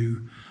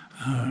to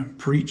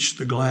preach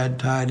the glad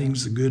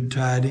tidings, the good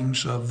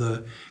tidings of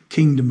the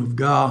kingdom of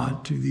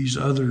God to these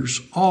others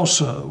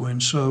also.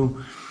 And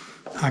so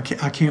I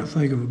can't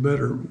think of a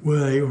better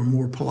way or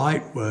more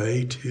polite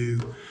way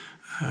to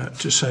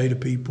say to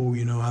people,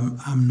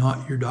 I'm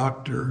not your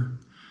doctor.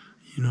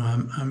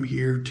 I'm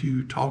here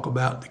to talk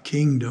about the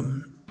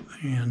kingdom,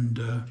 and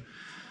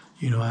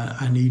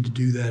I need to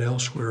do that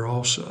elsewhere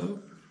also.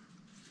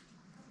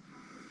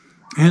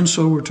 And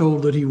so we're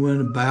told that he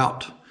went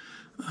about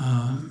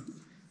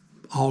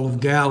all of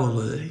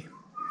Galilee.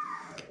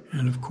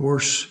 And of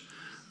course,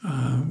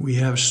 we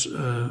have,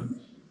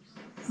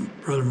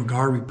 Brother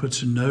McGarvey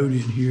puts a note in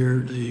here,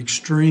 the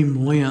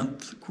extreme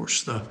length. Of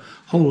course, the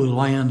Holy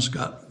Land's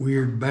got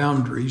weird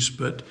boundaries,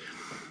 but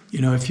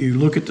if you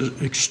look at the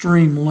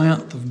extreme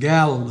length of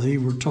Galilee,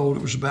 we're told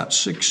it was about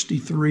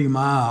 63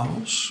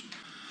 miles,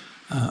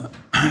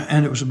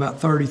 and it was about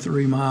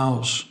 33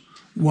 miles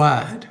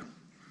wide.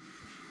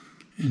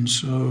 And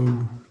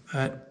so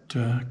that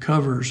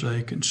covers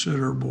a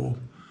considerable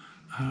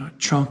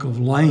chunk of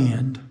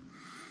land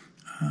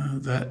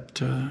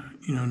that,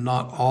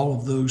 not all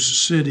of those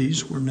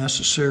cities were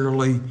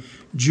necessarily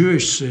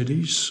Jewish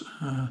cities.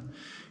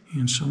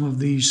 In some of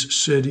these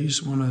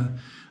cities, one of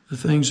the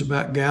things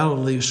about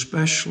Galilee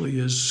especially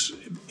is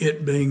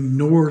it being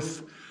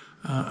north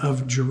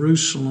of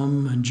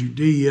Jerusalem and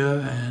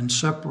Judea and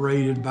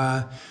separated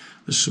by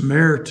the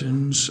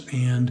Samaritans,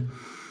 and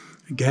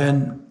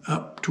again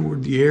up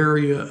toward the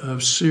area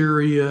of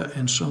Syria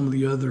and some of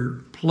the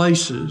other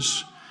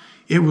places.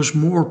 It was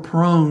more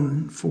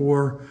prone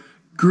for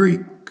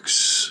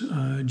Greeks,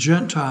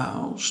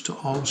 Gentiles, to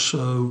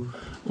also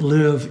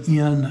live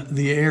in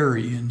the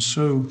area. And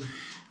so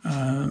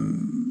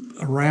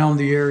around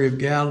the area of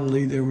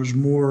Galilee, there was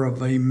more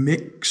of a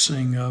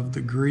mixing of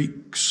the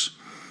Greeks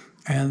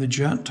and the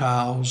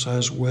Gentiles,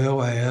 as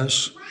well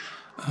as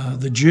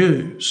the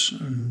Jews.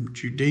 And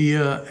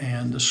Judea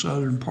and the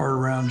southern part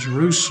around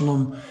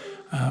Jerusalem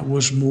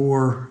was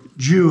more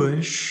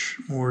Jewish,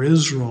 more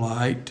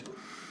Israelite,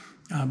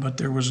 but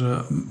there was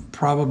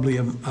probably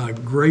a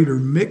greater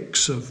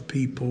mix of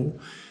people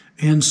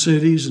in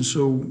cities. And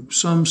so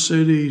some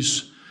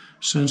cities,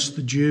 since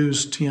the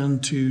Jews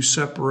tend to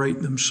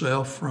separate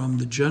themselves from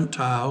the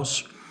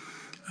Gentiles,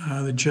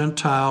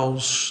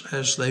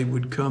 as they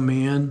would come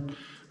in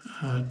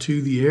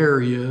to the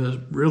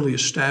area, really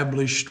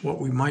established what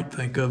we might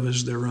think of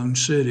as their own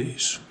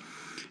cities.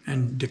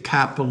 And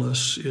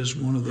Decapolis is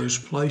one of those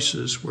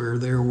places where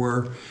there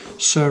were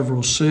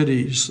several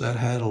cities that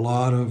had a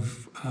lot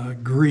of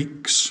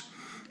Greeks.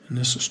 And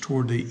this is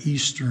toward the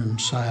eastern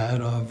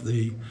side of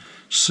the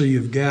Sea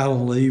of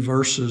Galilee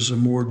versus a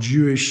more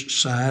Jewish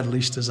side, at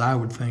least as I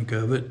would think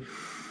of it,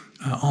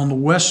 on the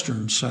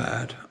western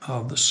side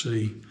of the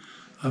Sea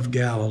of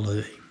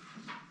Galilee.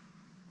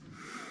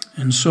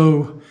 And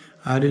so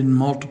I didn't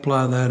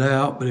multiply that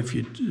out, but if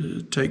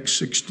you take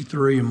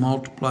 63 and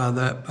multiply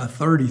that by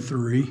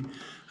 33,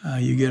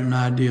 you get an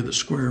idea of the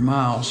square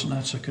miles, and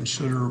that's a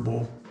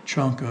considerable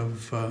chunk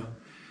of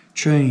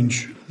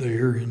change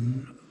there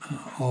in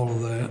all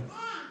of that.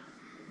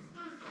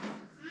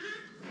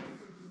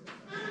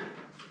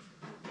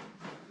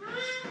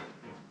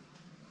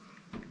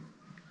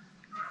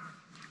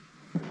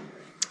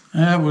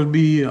 That would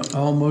be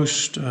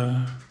almost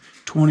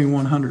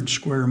 2,100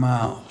 square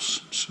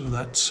miles. So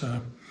that's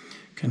a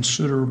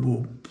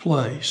considerable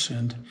place.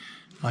 And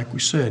like we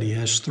said, he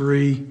has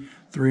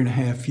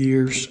 3.5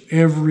 years.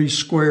 Every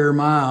square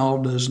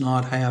mile does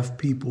not have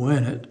people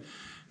in it.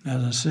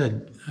 As I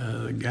said,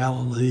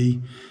 Galilee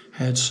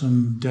had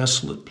some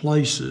desolate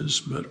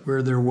places, but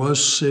where there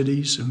was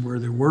cities and where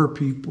there were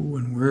people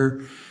and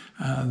where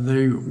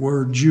there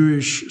were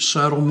Jewish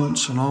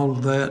settlements and all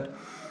of that,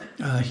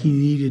 he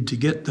needed to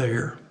get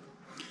there,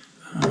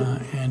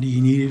 and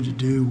he needed to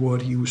do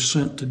what he was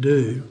sent to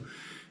do.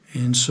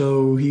 And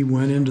so he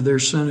went into their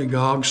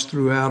synagogues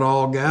throughout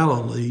all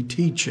Galilee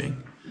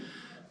teaching.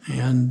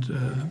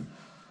 And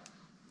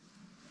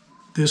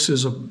this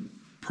is a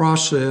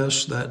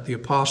process that the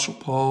Apostle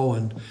Paul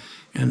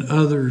and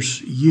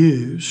others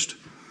used.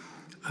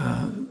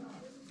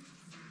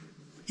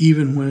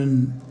 Even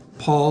when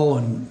Paul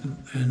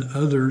and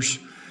others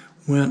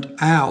went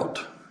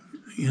out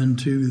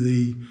into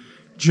the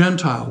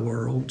Gentile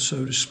world,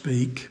 so to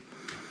speak.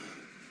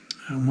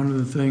 And one of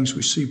the things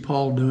we see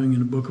Paul doing in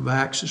the book of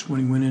Acts is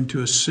when he went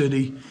into a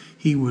city,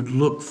 he would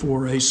look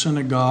for a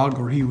synagogue,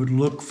 or he would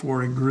look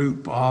for a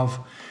group of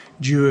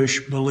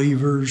Jewish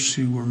believers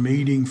who were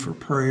meeting for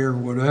prayer,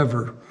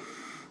 whatever.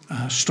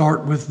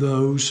 Start with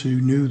those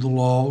who knew the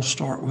law,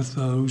 start with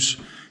those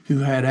who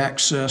had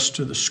access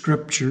to the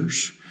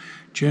scriptures.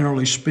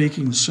 Generally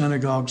speaking, the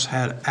synagogues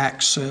had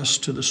access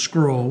to the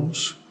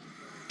scrolls.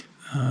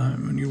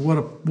 What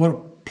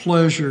a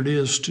pleasure it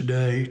is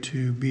today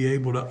to be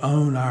able to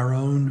own our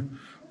own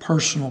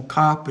personal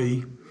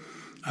copy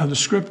of the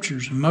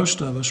scriptures. And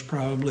most of us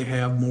probably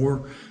have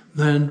more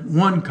than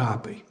one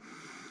copy,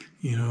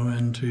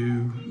 and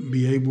to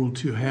be able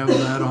to have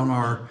that on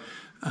our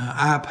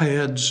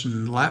iPads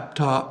and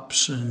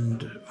laptops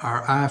and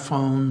our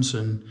iPhones,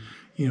 and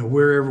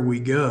wherever we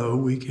go,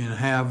 we can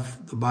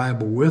have the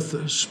Bible with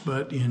us.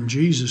 But in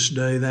Jesus'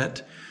 day,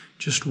 that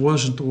just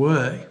wasn't the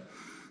way.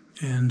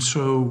 And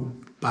so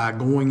by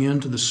going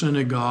into the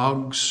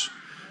synagogues,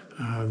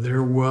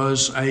 There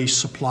was a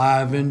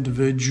supply of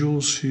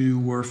individuals who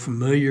were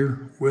familiar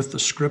with the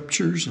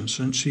Scriptures, and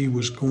since he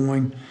was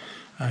going,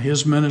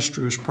 his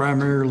ministry was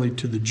primarily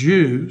to the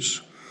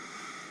Jews,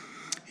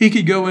 he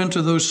could go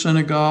into those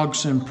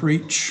synagogues and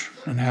preach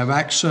and have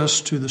access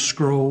to the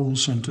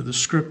scrolls and to the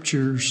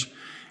Scriptures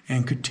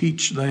and could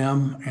teach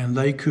them, and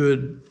they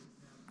could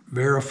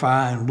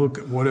verify and look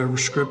at whatever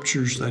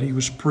Scriptures that he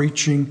was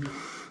preaching.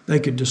 They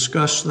could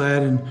discuss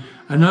that. And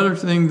another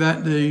thing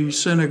that the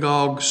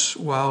synagogues,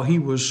 while he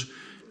was,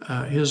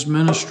 his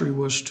ministry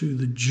was to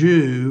the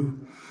Jew,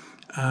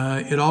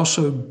 it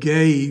also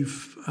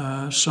gave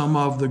some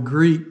of the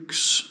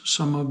Greeks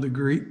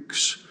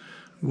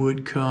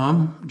would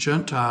come,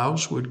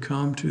 Gentiles would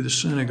come to the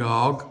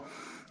synagogue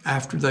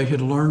after they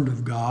had learned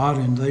of God,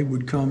 and they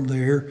would come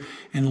there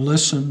and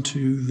listen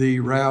to the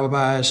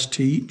rabbis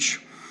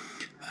teach.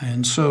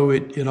 And so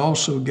it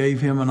also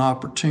gave him an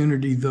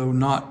opportunity, though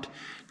not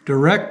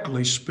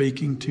directly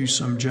speaking to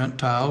some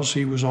Gentiles,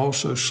 he was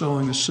also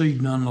sowing a seed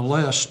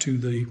nonetheless to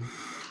the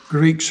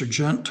Greeks or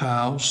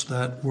Gentiles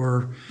that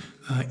were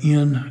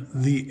in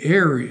the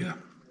area.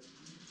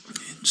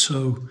 And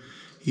so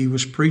he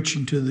was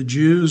preaching to the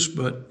Jews,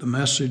 but the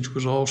message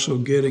was also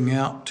getting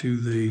out to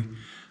the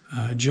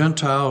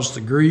Gentiles,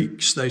 the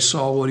Greeks. They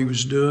saw what he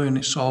was doing.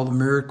 They saw the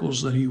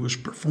miracles that he was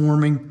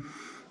performing.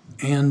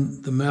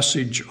 And the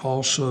message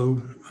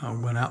also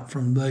went out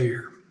from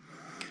there.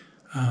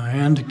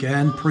 And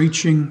again,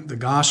 preaching the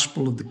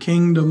gospel of the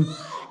kingdom,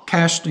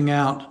 casting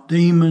out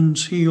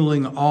demons,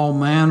 healing all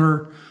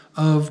manner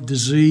of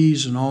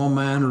disease and all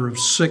manner of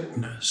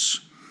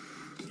sickness.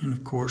 And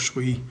of course,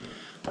 we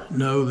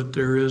know that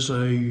there is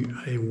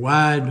a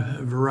wide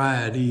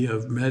variety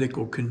of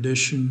medical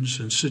conditions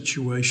and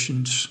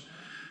situations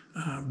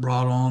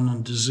brought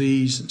on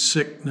disease and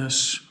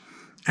sickness.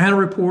 And a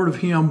report of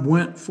him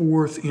went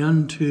forth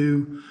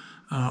into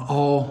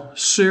all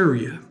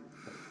Syria.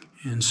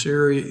 And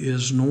Syria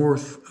is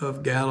north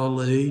of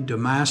Galilee.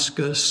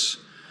 Damascus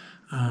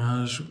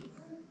is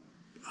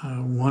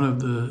one of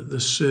the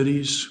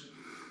cities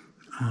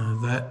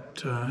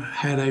that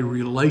had a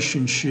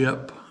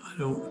relationship.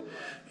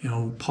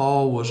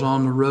 Paul was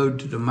on the road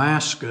to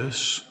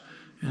Damascus,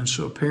 and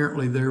so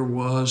apparently there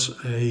was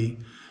a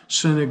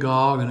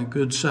synagogue and a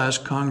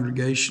good-sized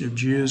congregation of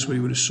Jews, we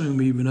would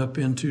assume even up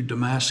into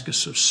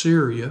Damascus of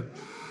Syria,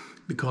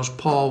 because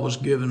Paul was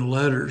given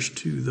letters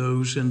to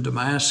those in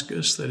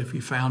Damascus that if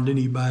he found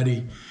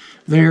anybody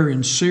there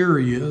in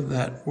Syria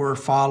that were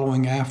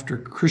following after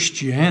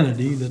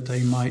Christianity, that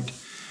they might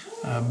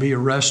be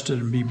arrested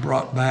and be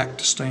brought back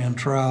to stand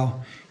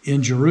trial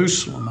in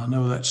Jerusalem. I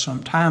know that's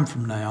some time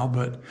from now,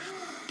 but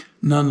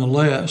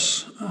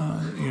nonetheless,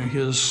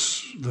 the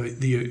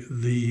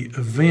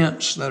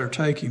events that are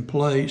taking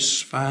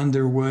place find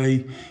their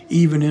way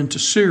even into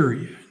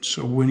Syria.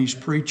 So when he's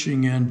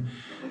preaching in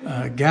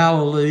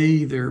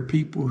Galilee, there are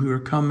people who are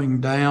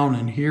coming down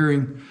and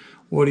hearing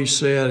what he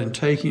said and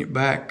taking it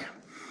back.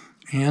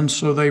 And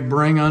so they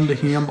bring unto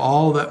him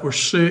all that were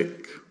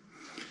sick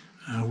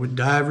with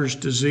divers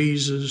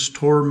diseases,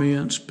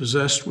 torments,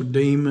 possessed with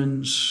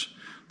demons,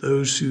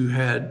 those who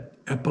had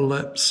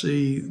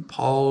epilepsy,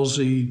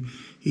 palsy.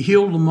 He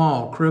healed them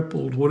all,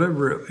 crippled,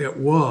 whatever it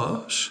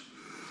was,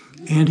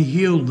 and he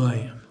healed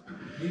them.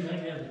 Do you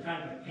think there's a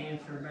type of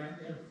cancer back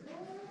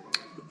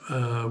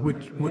there?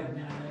 Which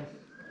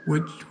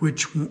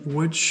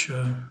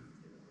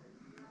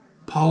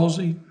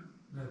palsy?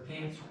 The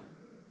cancer.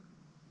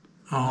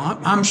 Oh,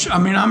 I'm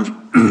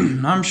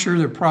sure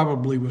there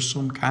probably was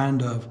some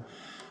kind of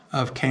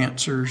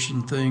cancers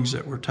and things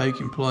that were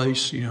taking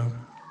place.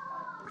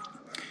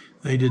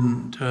 They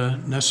didn't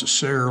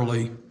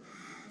necessarily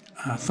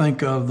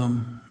think of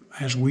them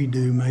as we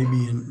do,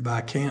 maybe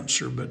by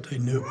cancer, but they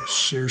knew it was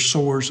serious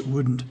sores that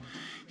wouldn't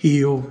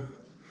heal,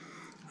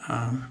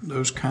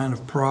 those kind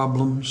of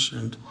problems.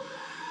 And,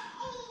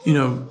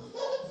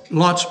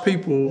 lots of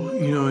people,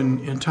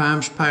 in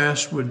times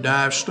past would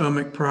die of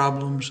stomach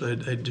problems.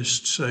 They'd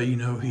just say,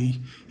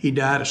 he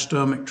died of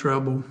stomach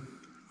trouble.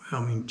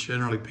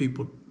 Generally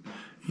people,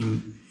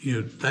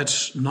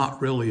 that's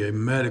not really a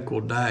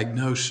medical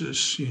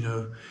diagnosis.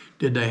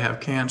 Did they have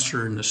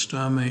cancer in the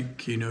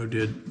stomach?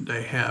 Did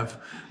they have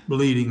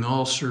bleeding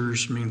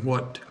ulcers? They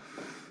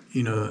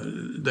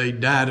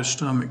died of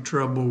stomach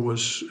trouble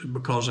was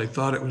because they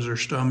thought it was their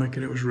stomach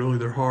and it was really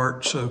their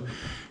heart. So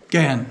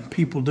again,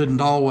 people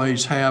didn't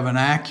always have an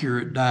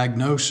accurate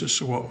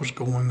diagnosis of what was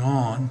going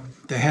on.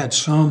 They had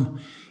some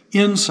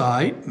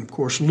insight. And of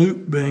course,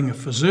 Luke, being a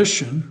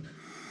physician,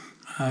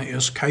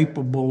 is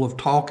capable of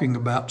talking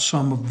about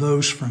some of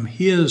those from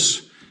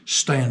his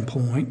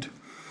standpoint.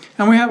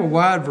 And we have a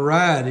wide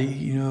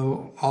variety,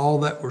 all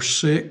that were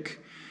sick,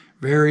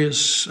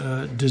 various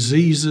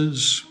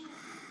diseases.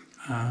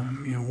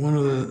 One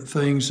of the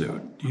things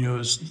that,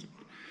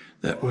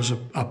 that was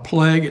a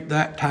plague at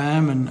that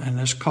time and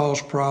has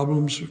caused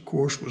problems, of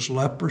course, was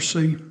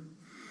leprosy.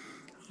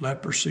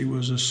 Leprosy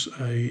was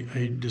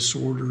a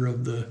disorder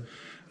of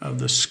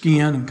the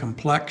skin and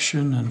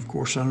complexion, and of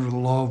course, under the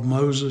law of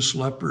Moses,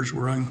 lepers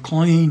were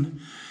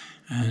unclean.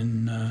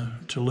 and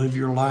to live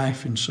your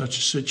life in such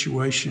a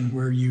situation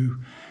where you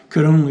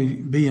could only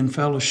be in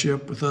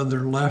fellowship with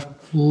other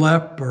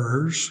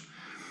lepers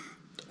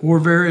or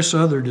various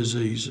other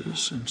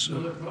diseases. And So so,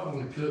 they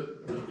probably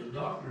could, the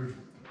doctors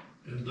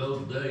in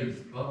those days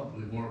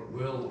probably weren't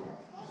well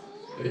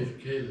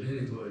educated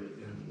anyway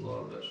in a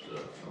lot of that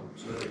stuff, I would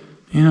say.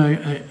 you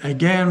know,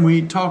 again,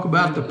 we talk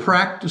about the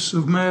practice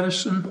of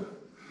medicine.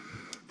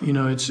 You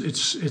know,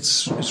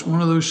 it's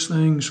one of those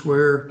things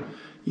where,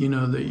 you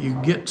know, that you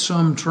get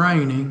some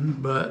training,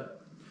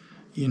 but,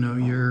 you know,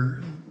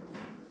 you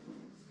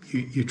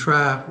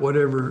try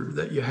whatever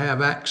that you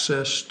have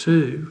access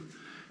to.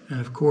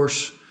 And of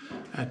course,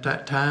 at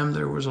that time,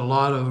 there was a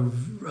lot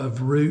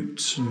of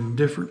roots and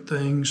different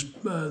things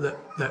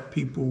that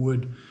people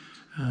would,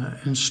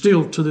 and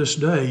still to this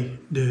day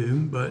do,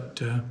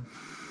 but,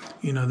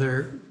 you know,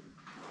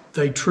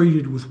 they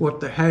treated with what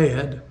they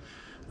had.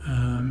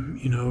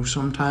 You know,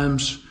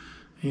 sometimes,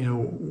 you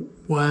know,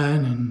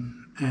 wine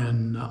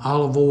and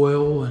olive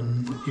oil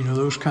and, you know,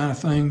 those kind of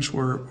things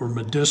were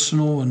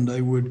medicinal, and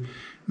they would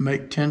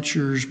make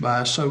tinctures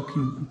by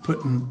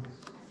putting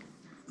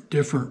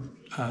different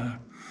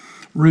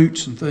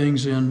roots and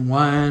things in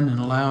wine and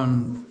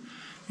allowing,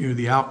 you know,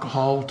 the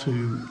alcohol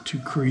to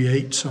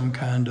create some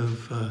kind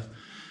of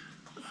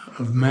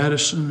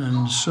medicine.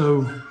 And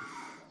so,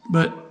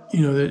 but,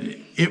 you know,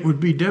 it would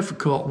be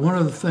difficult. One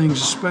of the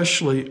things,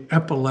 especially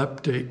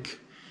epileptic,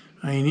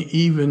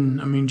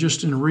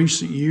 just in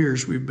recent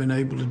years, we've been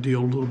able to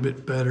deal a little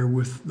bit better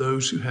with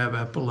those who have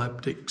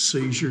epileptic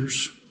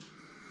seizures.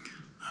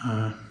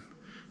 And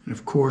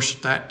of course,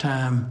 at that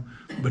time,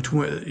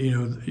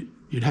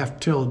 you'd have to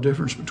tell the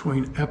difference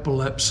between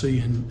epilepsy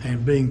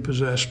and being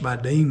possessed by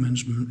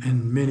demons.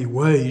 In many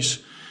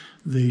ways,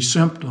 the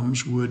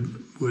symptoms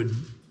would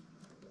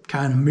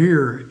kind of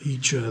mirror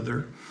each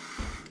other.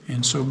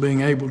 And so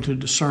being able to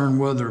discern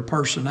whether a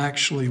person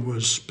actually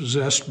was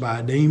possessed by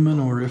a demon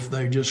or if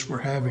they just were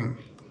having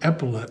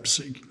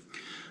epilepsy,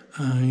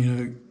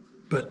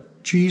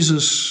 but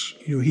Jesus,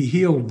 he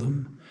healed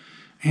them.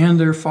 And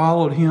there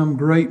followed him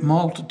great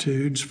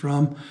multitudes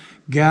from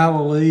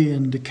Galilee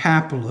and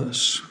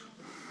Decapolis.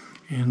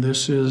 And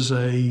this is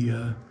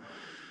the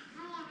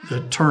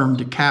term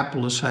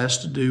Decapolis has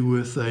to do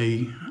with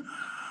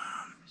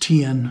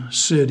 10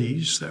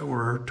 cities that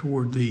were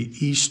toward the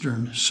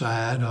eastern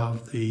side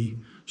of the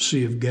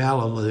Sea of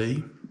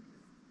Galilee.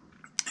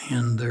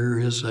 And there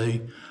is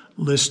a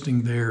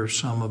listing there of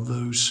some of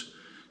those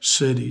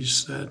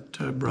cities that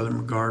Brother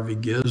McGarvey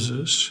gives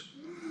us.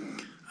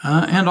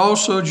 And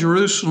also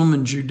Jerusalem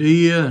and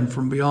Judea and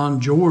from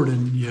beyond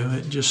Jordan,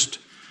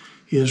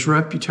 his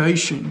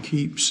reputation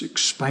keeps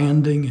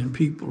expanding and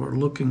people are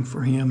looking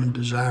for him and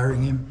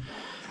desiring him.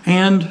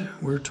 And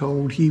we're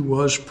told he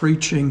was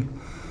preaching,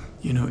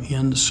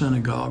 in the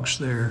synagogues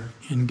there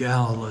in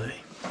Galilee.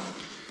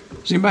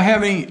 Does anybody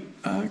have any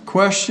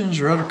questions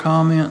or other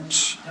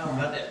comments? Talking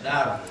about that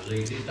diver's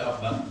disease, he talked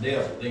about the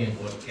devil then,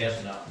 was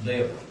casting out the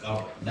devil,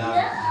 called it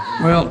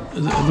diver's. Well,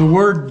 the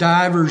word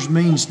divers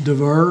means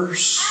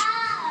diverse.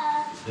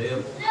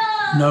 Devil.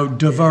 No,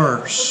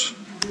 diverse.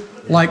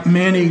 Like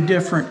many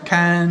different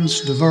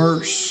kinds,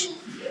 diverse.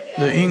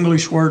 The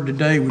English word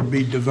today would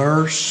be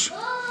diverse.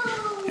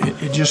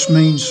 It just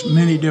means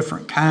many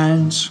different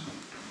kinds,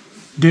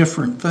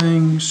 different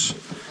things,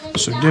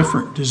 so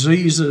different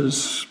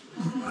diseases,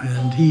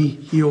 and he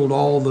healed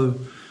all the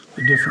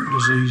different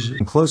diseases.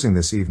 In closing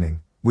this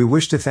evening, we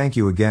wish to thank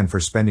you again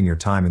for spending your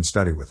time in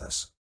study with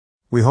us.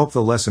 We hope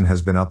the lesson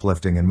has been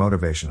uplifting and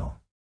motivational.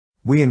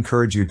 We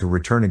encourage you to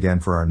return again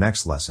for our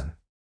next lesson.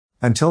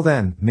 Until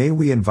then, may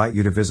we invite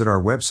you to visit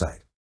our website.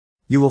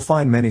 You will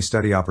find many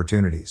study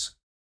opportunities.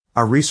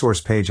 Our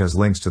resource page has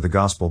links to the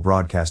Gospel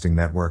Broadcasting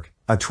Network,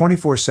 a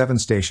 24/7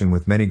 station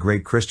with many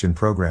great Christian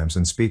programs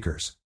and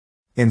speakers.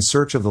 In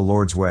Search of the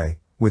Lord's Way,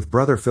 with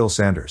Brother Phil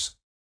Sanders.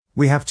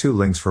 We have 2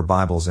 links for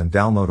Bibles and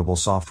downloadable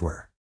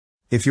software.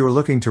 If you are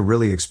looking to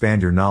really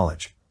expand your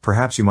knowledge,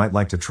 perhaps you might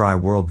like to try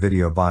World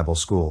Video Bible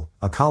School,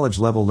 a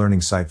college-level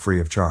learning site free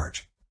of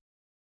charge.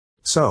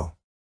 So,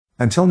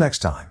 until next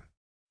time,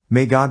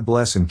 may God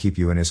bless and keep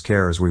you in His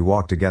care as we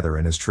walk together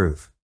in His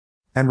truth.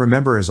 And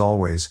remember, as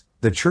always,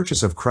 the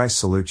churches of Christ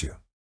salute you.